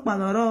 Not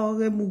panoro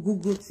re mu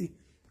Google ti.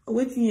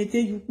 Waiting you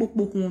tell you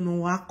poke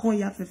no wa kon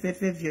ya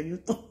fefe vie you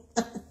to.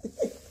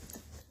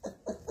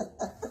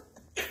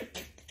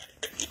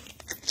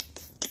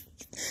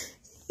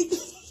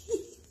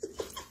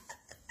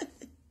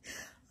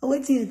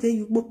 Waiting you tell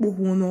you poke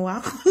no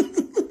wa.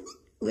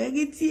 Where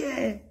get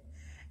here?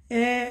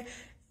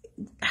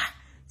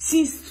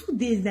 Since 2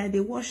 days that they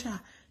wash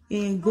her,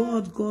 And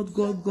God.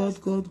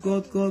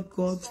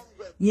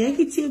 Yeah,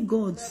 get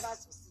God.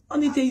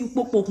 Only tell you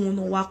popo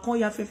no wa kon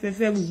ya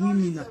fefefe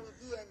women na.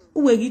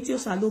 Uwe get your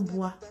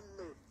salobua.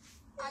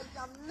 I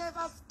am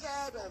never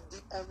scared of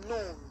the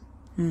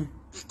unknown.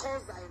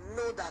 Because I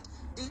know that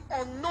the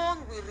unknown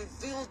will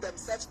reveal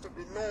themselves to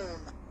be known.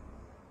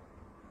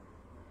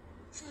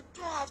 You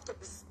don't have to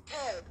be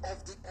scared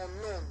of the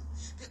unknown.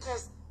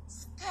 Because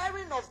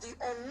scaring of the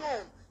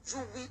unknown, you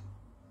will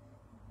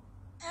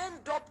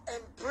end up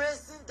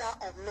embracing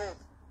that unknown.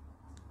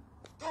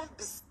 Don't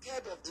be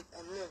scared of the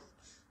unknown.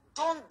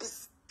 Don't be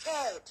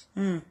scared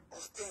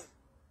of them.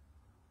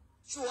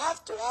 You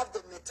have to have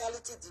the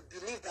mentality, the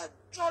belief that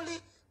surely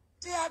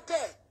they are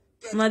there.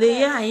 Now they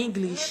hear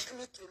English. Make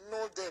me to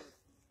know them.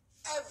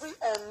 Every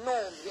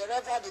unknown,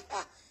 wherever they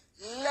are,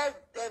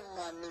 let them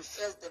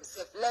manifest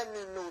themselves. Let me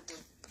know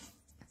them.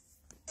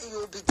 And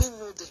you'll begin to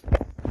know them.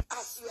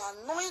 As you are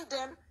knowing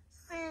them,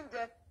 seeing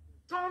them,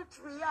 don't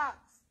react.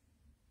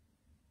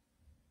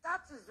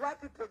 That is why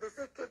people, they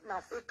say, Kate, now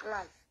fake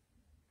life.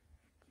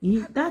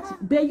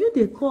 But you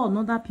they call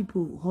other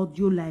people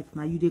audio life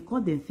now. You they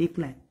call them fake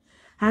life.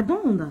 I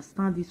don't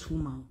understand this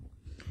woman.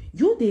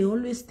 You they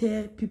always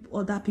tell people,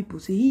 other people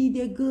say, here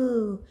they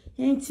go,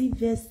 empty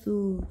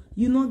vessel,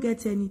 you not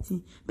get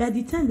anything. By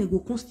the time they go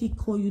constantly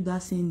call you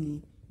that same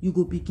name, you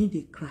go begin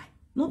to cry.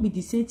 Not be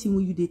the same thing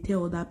when you they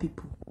tell other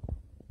people.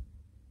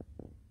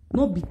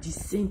 Not be the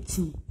same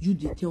thing you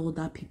they tell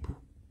other people.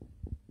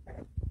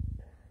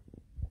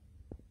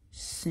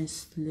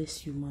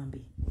 Senseless human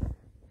being.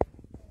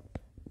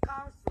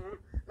 Council,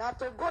 now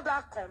to go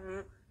that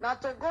commune, now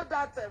to go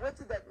that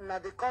now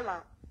they call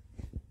her.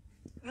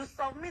 You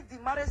submit the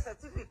marriage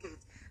certificate,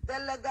 they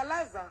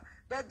legalize her,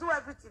 they do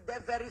everything, they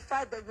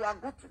verify that you are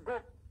good to go.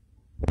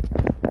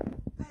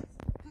 But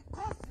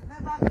because you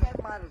never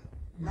get married,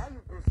 now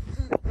you go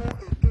still go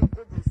again,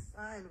 go to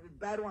sign with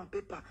biro and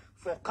paper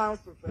for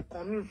council, for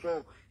commune,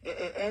 for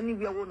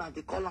anywhere one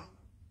they call her.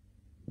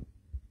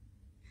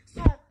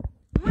 So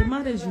the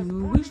marriage, you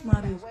know, which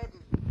marriage?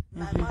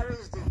 My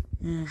marriage day.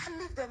 I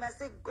leave them, I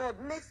say, God,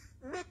 make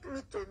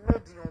me to know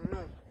the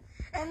unknown.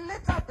 And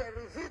later they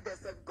reveal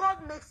themselves. God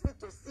makes me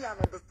to see and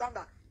understand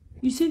that.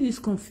 You see this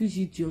confused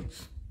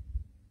idiot.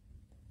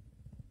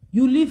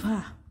 You leave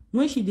her.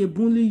 When she dey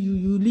bully you,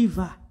 you leave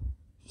her.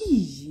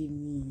 Easy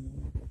me.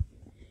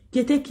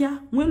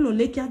 Ketekia, when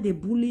Lolekia they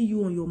bully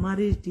you on your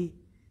marriage day,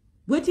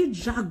 wait till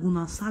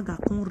Draguna saga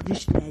can't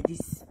reach like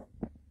this.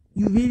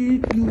 You really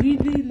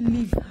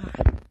leave her.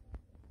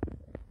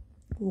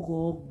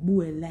 Oh,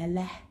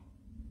 buelala.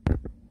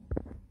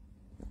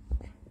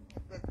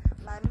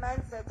 My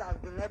mindset has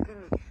been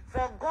helping me.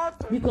 For God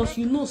to because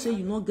you know, say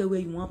you not get where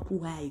you want to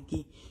pull her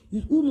again.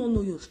 You don't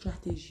know your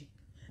strategy.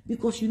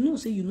 Because you know,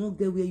 say you not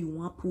get where you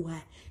want to pull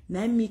her.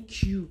 Now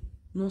make you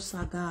no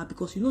saga.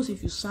 Because you know, say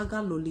if you saga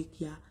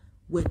Lolekia,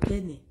 we're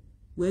kene.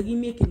 Where you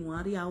making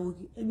worry, you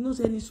know,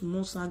 say any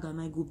small saga,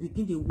 and I go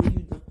begin to weigh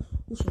you down.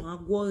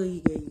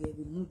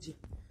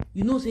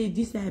 You know, say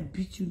this I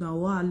beat you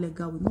now. Our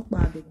lega will not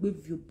buy the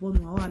baby you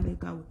born. Our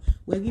lega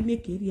where you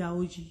make area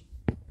OG.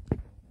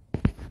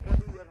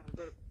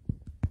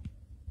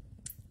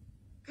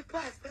 People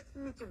are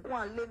expecting me to go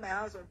and lay my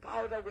hands on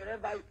powder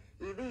wherever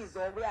it is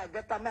or where I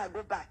get time I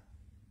go back.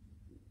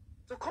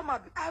 To come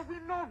up, I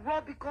will not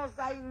rob because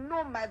I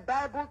know my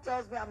Bible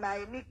tells me I'm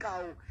a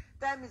Nika.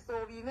 Tell me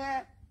so, you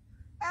know,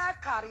 I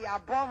carry a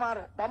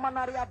bomber, by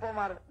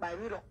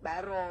Riro,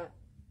 by Ro.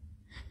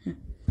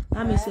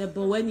 I say,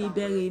 but when he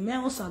bury me,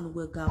 Osan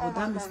will go.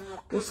 That means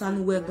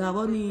Osan will go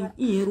on in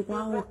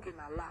Iruao.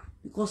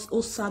 Because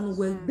Osan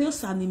will be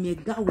Osan in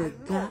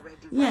Megawa.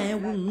 Yeah, I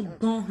won't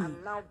don him.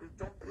 Now be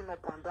jumping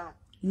up and down.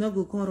 You know,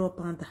 go come up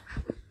and down.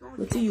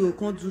 What you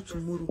can't do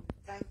tomorrow?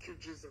 Thank you,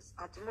 Jesus.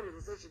 And tomorrow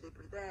they say she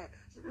prepare.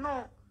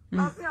 No,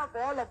 I see her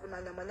for all of them.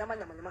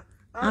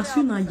 As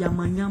you know,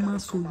 yama,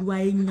 so you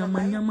are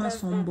yama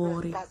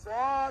somebody. That's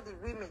all the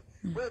women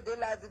where they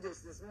like videos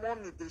since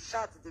morning, they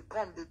shout, they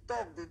come, they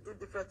talk, they do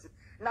different things.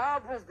 Now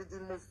Bruce be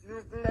the most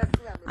useless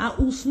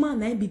thing.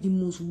 Usman, I be the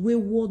most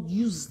wayward,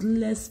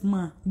 useless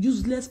man.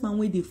 Useless man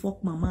where they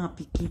fuck mama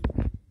and pikin.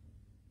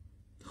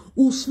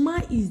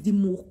 Usman is the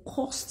most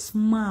cursed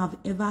man I've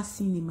ever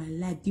seen in my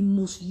life. The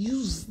most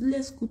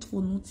useless, good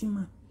for nothing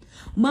man.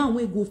 Man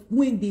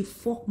when they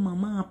fuck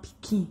mama and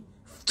pikin.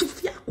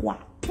 Tufia kwa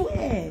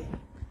pwe.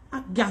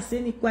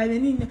 Agaseni kwa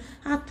nini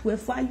atwe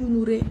fa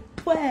yunure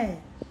pwe.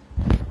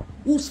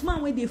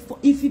 Usman when they fuck,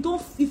 if you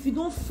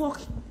don't fuck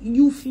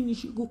you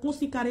finish, you go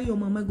constantly carry your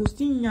mama, go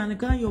still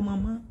nyanga your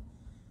mama.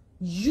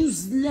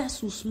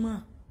 Useless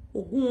Usman.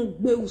 Ogun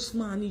gbe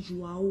Usman ni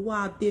ju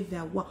awa David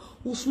awa.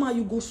 Usman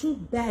you go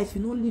soon die if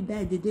you don't leave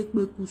die they take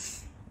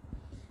pekus.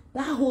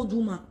 That whole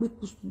woman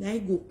pekus na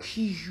go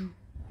kill you.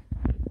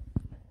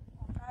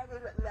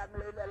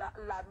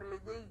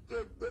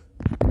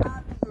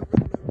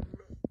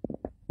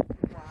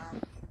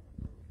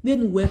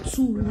 Then we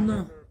two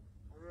woman.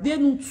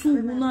 Then two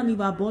woman ni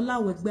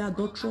babola we gbe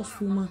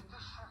adulterous woman.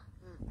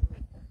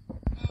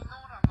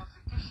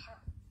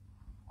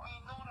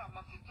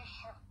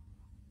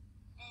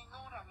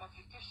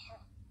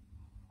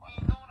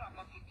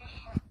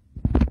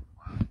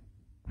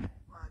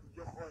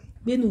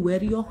 Ben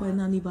where you are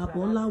na ni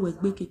babola we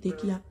gbe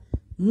ketekia.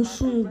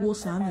 Musun go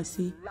sana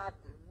say.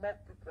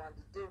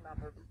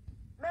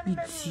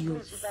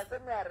 Idiot.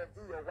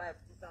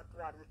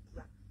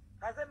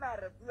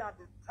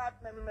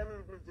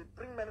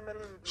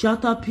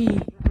 Shut up, P.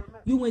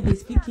 You when they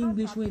speak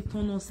English when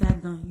turn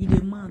upside down, you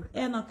the man.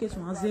 Na case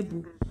one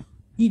zebu.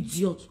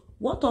 Idiot.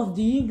 What of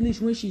the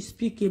English when she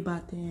speak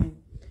about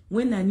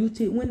when I know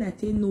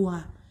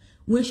her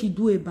when she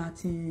do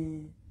about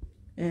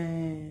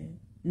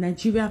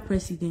Nigeria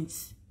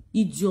presidents?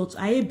 Idiot.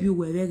 I be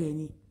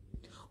where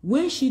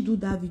when she do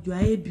that video,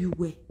 I be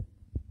where.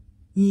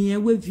 Yeah,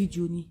 we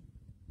video ni.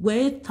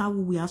 Where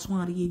tawu we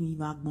aswan ari ni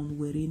vagbon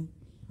werin.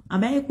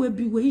 Ama ekwe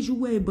be where you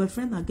wear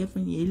boyfriend and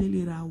girlfriend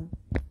yelele rawo.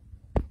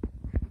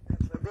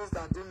 For those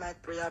that do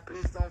night prayer,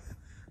 please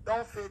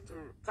don't fail to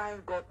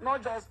thank God.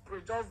 Not just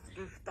pray, just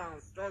give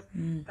thanks. Just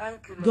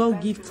thank you. Lord,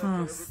 thank give you,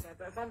 thanks.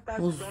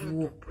 Sometimes you don't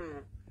need to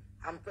pray.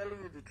 I'm telling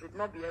you the truth.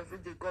 Not be every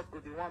day God go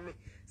dey want me.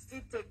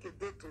 Still take a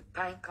day to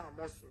thank him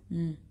also.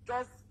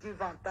 Just give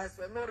him thanks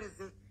for no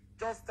reason.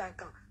 Just thank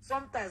him.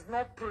 Sometimes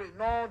not pray,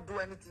 not do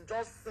anything.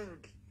 Just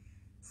sing.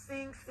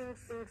 Sing.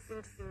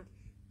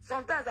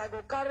 Sometimes I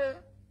go carry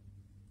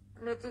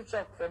native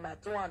chalk for my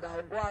toe and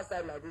I'll go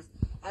outside like this.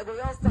 I go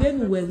just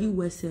then where he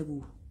was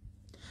several.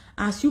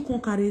 As you can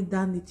carry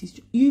that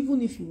native,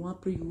 even if you want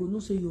pray, you will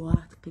not say your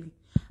heart clean.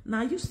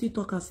 Now you still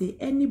talk and say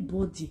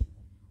anybody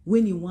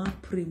when you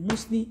want pray,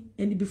 mostly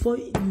and before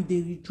you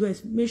they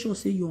redress, make sure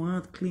say your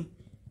hand clean.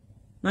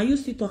 Now you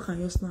still talk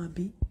and you're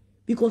snappy.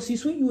 Because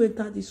it's when you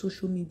enter the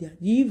social media,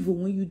 the evil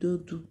when you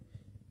don't do.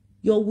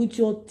 You're with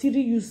your 3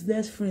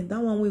 useless friend,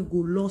 that one will go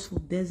lost for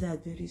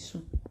desert very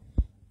soon.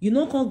 You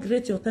know,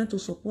 congregate your time to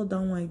support that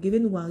one.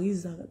 Given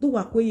wariza, do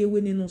what way you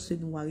win no say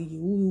no worry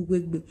you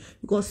will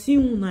because see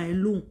una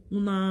alone,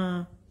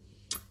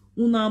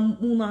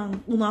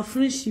 una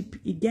friendship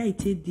it get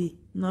it day.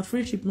 Una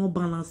friendship no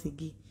balance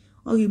again.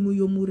 Or you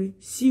mure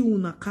see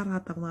una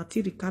character, una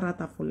tiri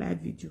character for live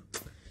video.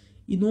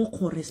 You don't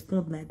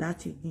correspond like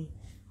that again.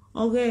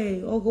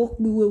 Okay,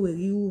 we were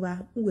you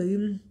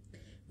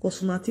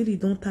because Natiri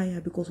don't tire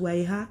because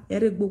we ha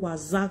Erebo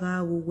was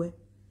Zaga we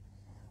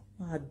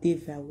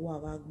Deva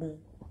Wagbon.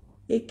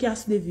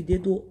 Ekias the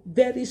video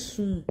very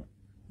soon.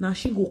 Now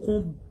she go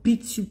come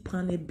beat you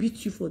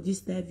beat you for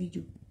this live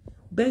video.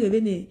 Beg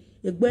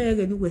a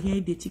boy we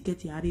here the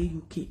ticket here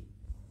UK.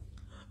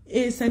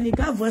 A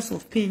Senegal voice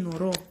of pain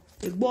or all.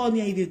 A boy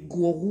near the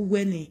go who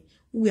when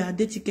we are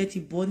the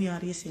ticket born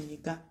here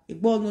Senegal. A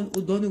boy no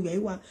udoni where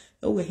you are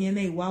over here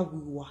na iwa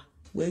wiwa.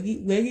 Where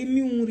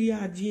me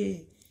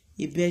dear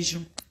a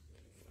Belgium.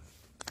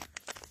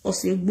 Or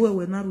say boy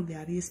when I really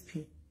are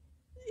pain.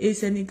 A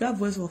Senegal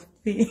voice of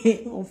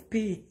pain of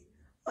pain.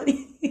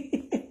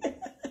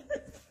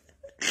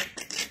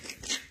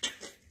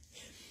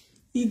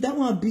 If that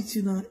one beat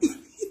you now.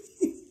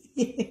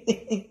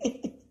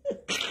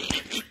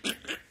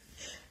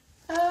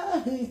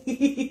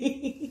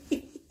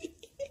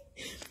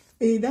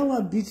 Hey, that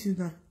one beat you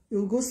now.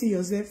 You go see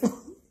yourself.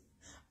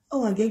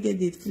 Oh, I get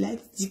the flight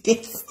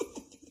ticket.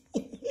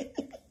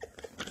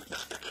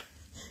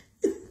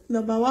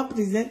 Number 1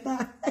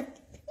 presenter.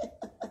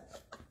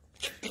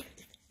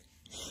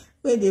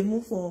 When they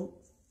move from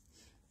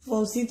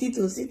city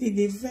to city,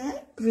 they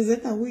fly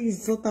presenter who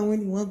is total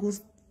when you want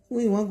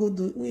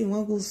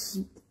go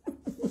soup.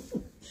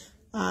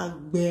 Ah,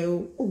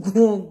 bell,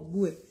 go.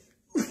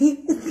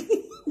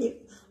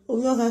 Oh,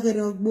 you're going to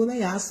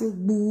go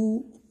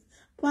boo.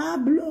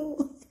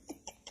 Pablo.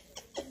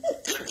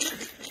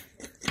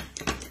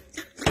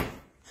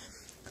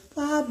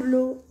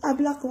 Pablo,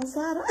 habla con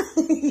Sara.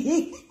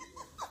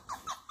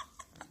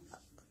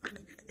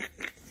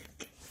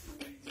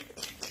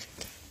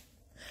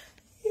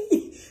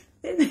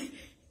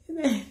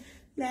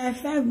 Like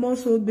 5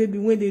 months old baby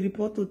when they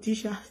report to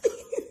teacher.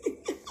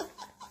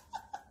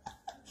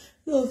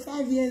 No,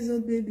 5 years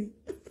old baby.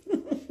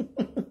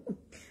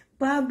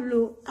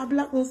 Pablo,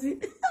 habla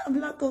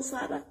con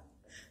Sara.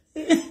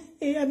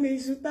 Ella me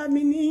insulta a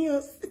mis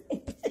niños.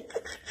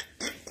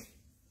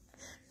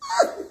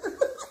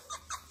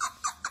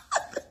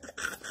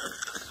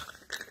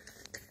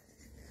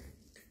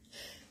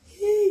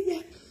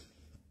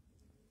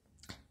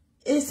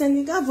 A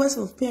Senegal voice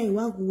of pain, you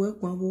want to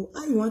work one.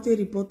 I want to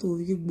report to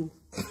Igbo.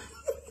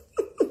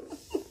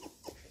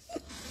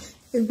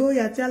 Igbo,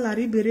 ya tell la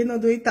ribere no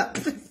do it up.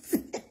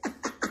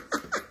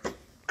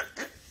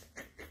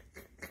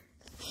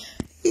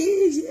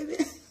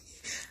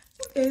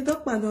 Et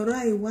donc,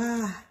 Pandora, il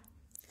va.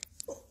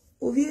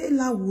 Au vieux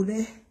la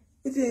woule.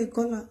 It's a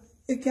color.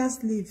 You can't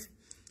sleep.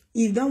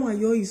 If that one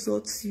you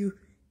insults you,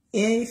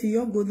 and if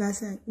you go that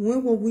side,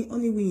 when we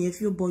only win if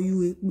you boy you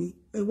with me.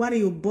 What are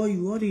you boy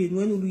you already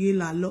when you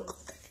la lock?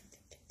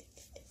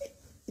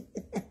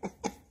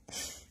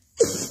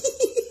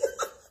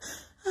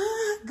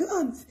 Ah,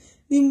 God,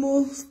 the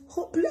most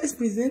hopeless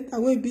presenter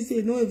when be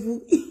say no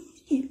evil.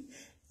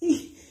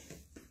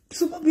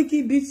 Super big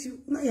beat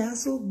you. Now you are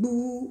so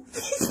boo.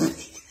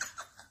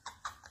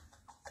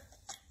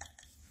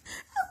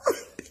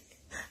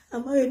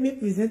 I'm going to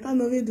present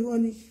another do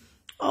on it.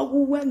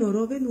 Ogu bueno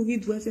robe no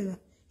gidu ese.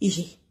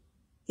 Ije.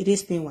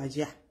 Irespin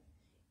wajia.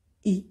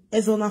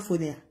 Ezona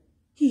fonea.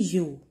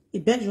 Ije.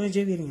 Ibejo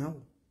jeverinha.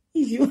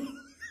 Ije.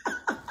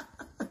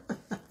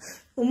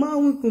 Uma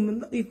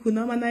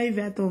ikuna mana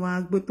iveto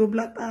ma gboto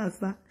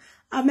blatasa.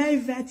 Ama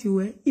iveti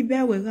we.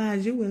 Ibe we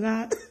gaji we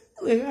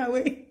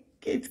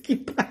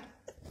gatekeeper.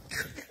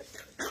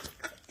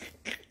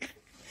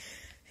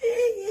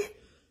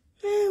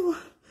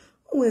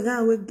 We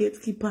got a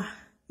gatekeeper.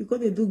 Because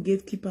they do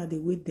gatekeeper, they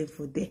wait there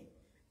for them.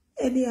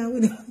 Anyhow,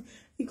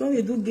 because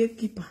they do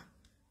gatekeeper.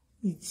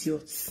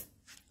 Idiots.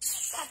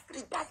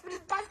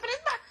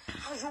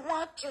 As you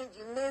want change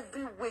in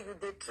every way, you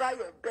they try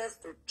your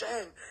best to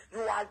change. You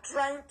are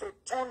trying to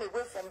turn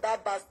away from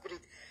that bad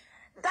spirit.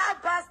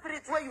 That bad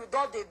spirit where you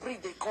don't they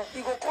breathe, they come.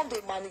 You go come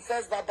they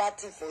manifest that bad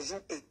thing for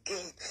you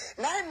again.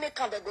 Now I make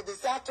them go they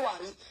say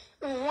atuari.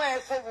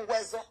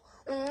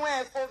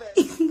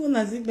 Even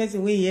as if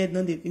person we here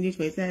don't they finish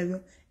for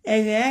itself.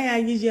 I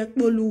use your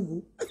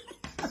polugu.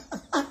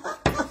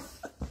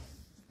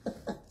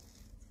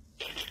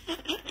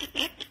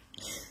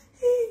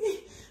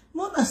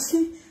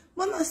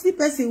 Mona see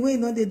person we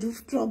not they do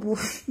trouble.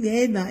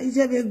 Yeah, na it's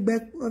just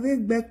back on you.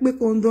 Back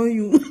on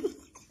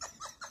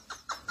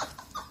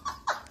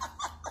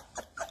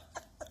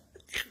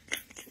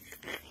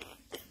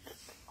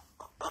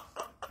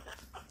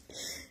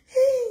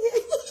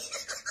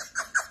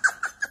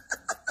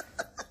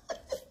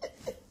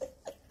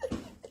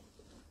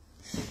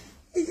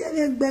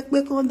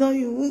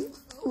you.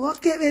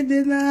 Walk every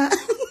day na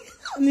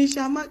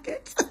Nisha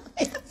market.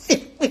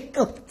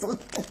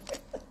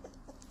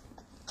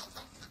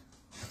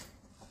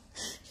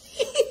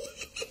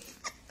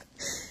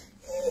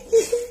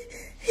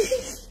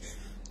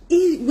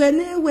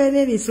 When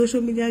in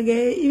social media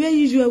guy, even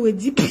usual with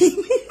deep.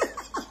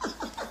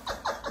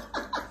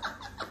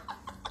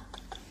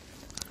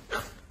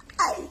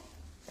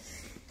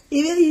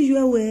 Even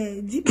usual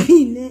with deep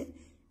in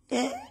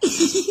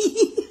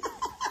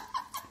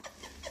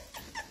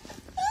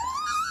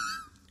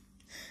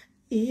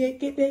Iye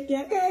kete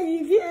kia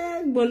kai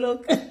vie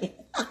bolok.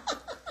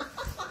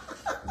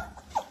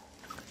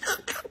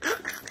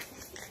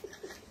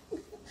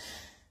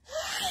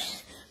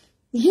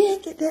 Iye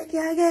kete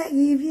kia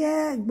kai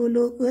vie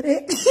bolok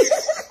re.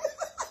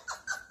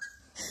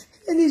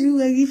 Any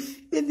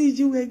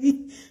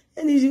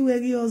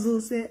jouegi also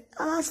say,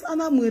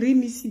 ana muri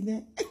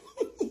misine.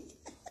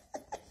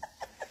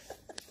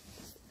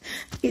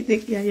 Kete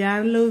kia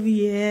ya love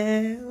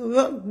ye,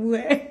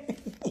 we.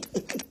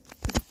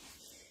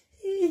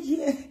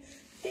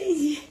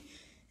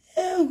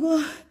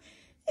 Ego,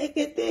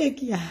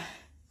 eketekia,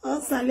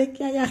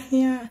 osalekia ya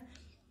here.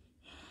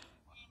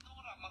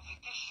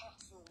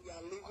 We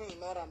are living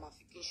in our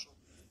ramification.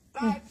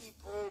 Bye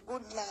people,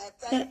 good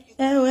night.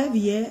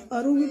 Bien,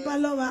 orubi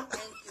palova.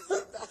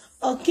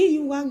 Okay,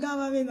 you want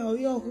gava no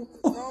yo.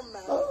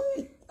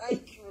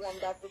 Thank you,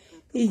 wonderful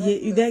people.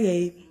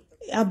 Idege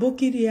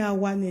abokiri ya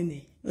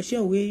wanene. Oshe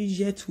we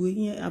jet we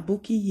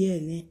aboki ye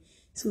ne.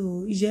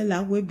 So ije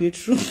la we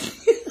bedroom.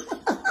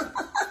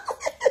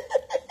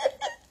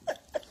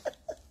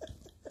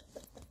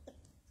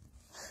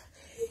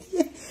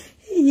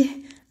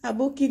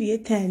 Abokiri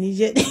etani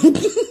je.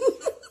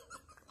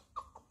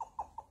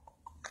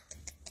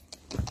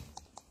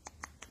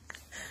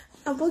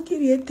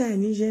 Abokiri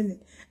etani je ne.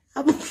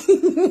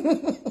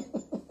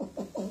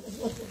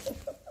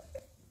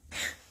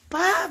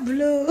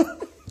 Pablo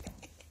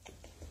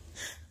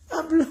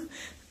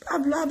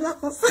habla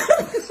cosa.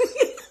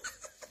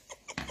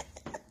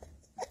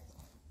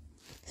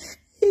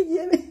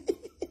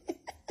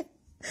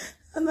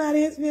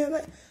 Anaris me.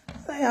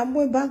 I am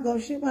going back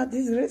of ship at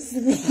this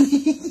recipe.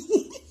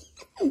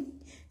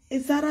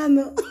 It's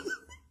Sarano.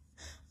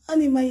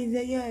 Anima is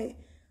a yoy.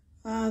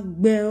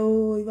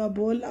 Bell, if a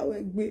ball,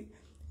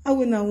 I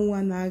will not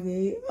one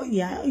again. Oh,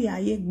 yeah,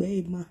 ye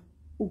babe,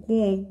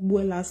 who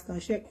will ask a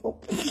check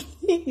up.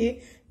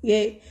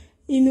 Yeah,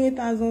 in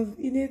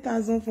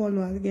 8,000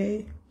 followers,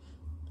 gay.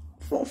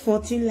 For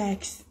 14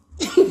 likes.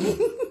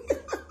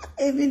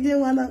 Every day,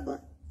 one of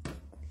us.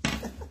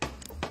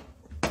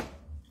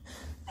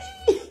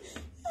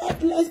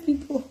 Bless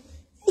people.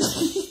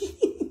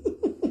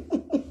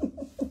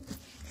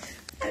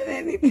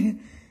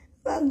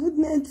 Good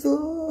night,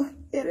 so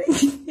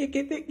you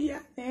can take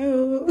care.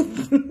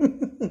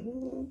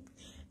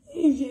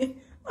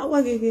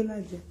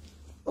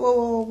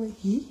 Oh,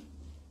 he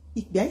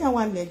began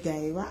one leg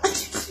guy, right?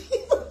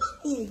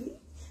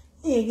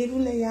 He gave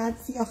me a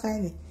see a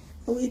fine.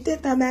 We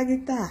take a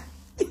magita.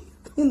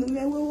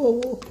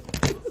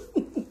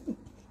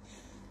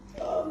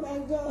 Oh my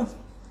God.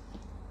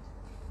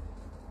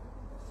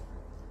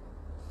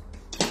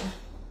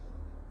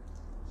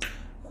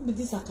 But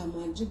this I can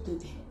magic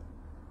today.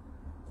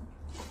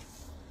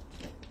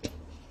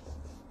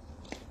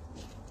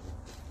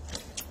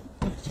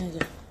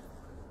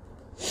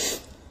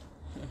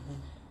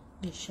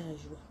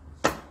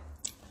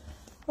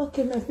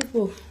 Okay, my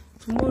people.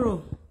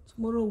 Tomorrow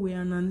we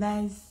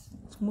analyze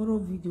tomorrow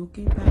video.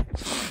 Okay, bye.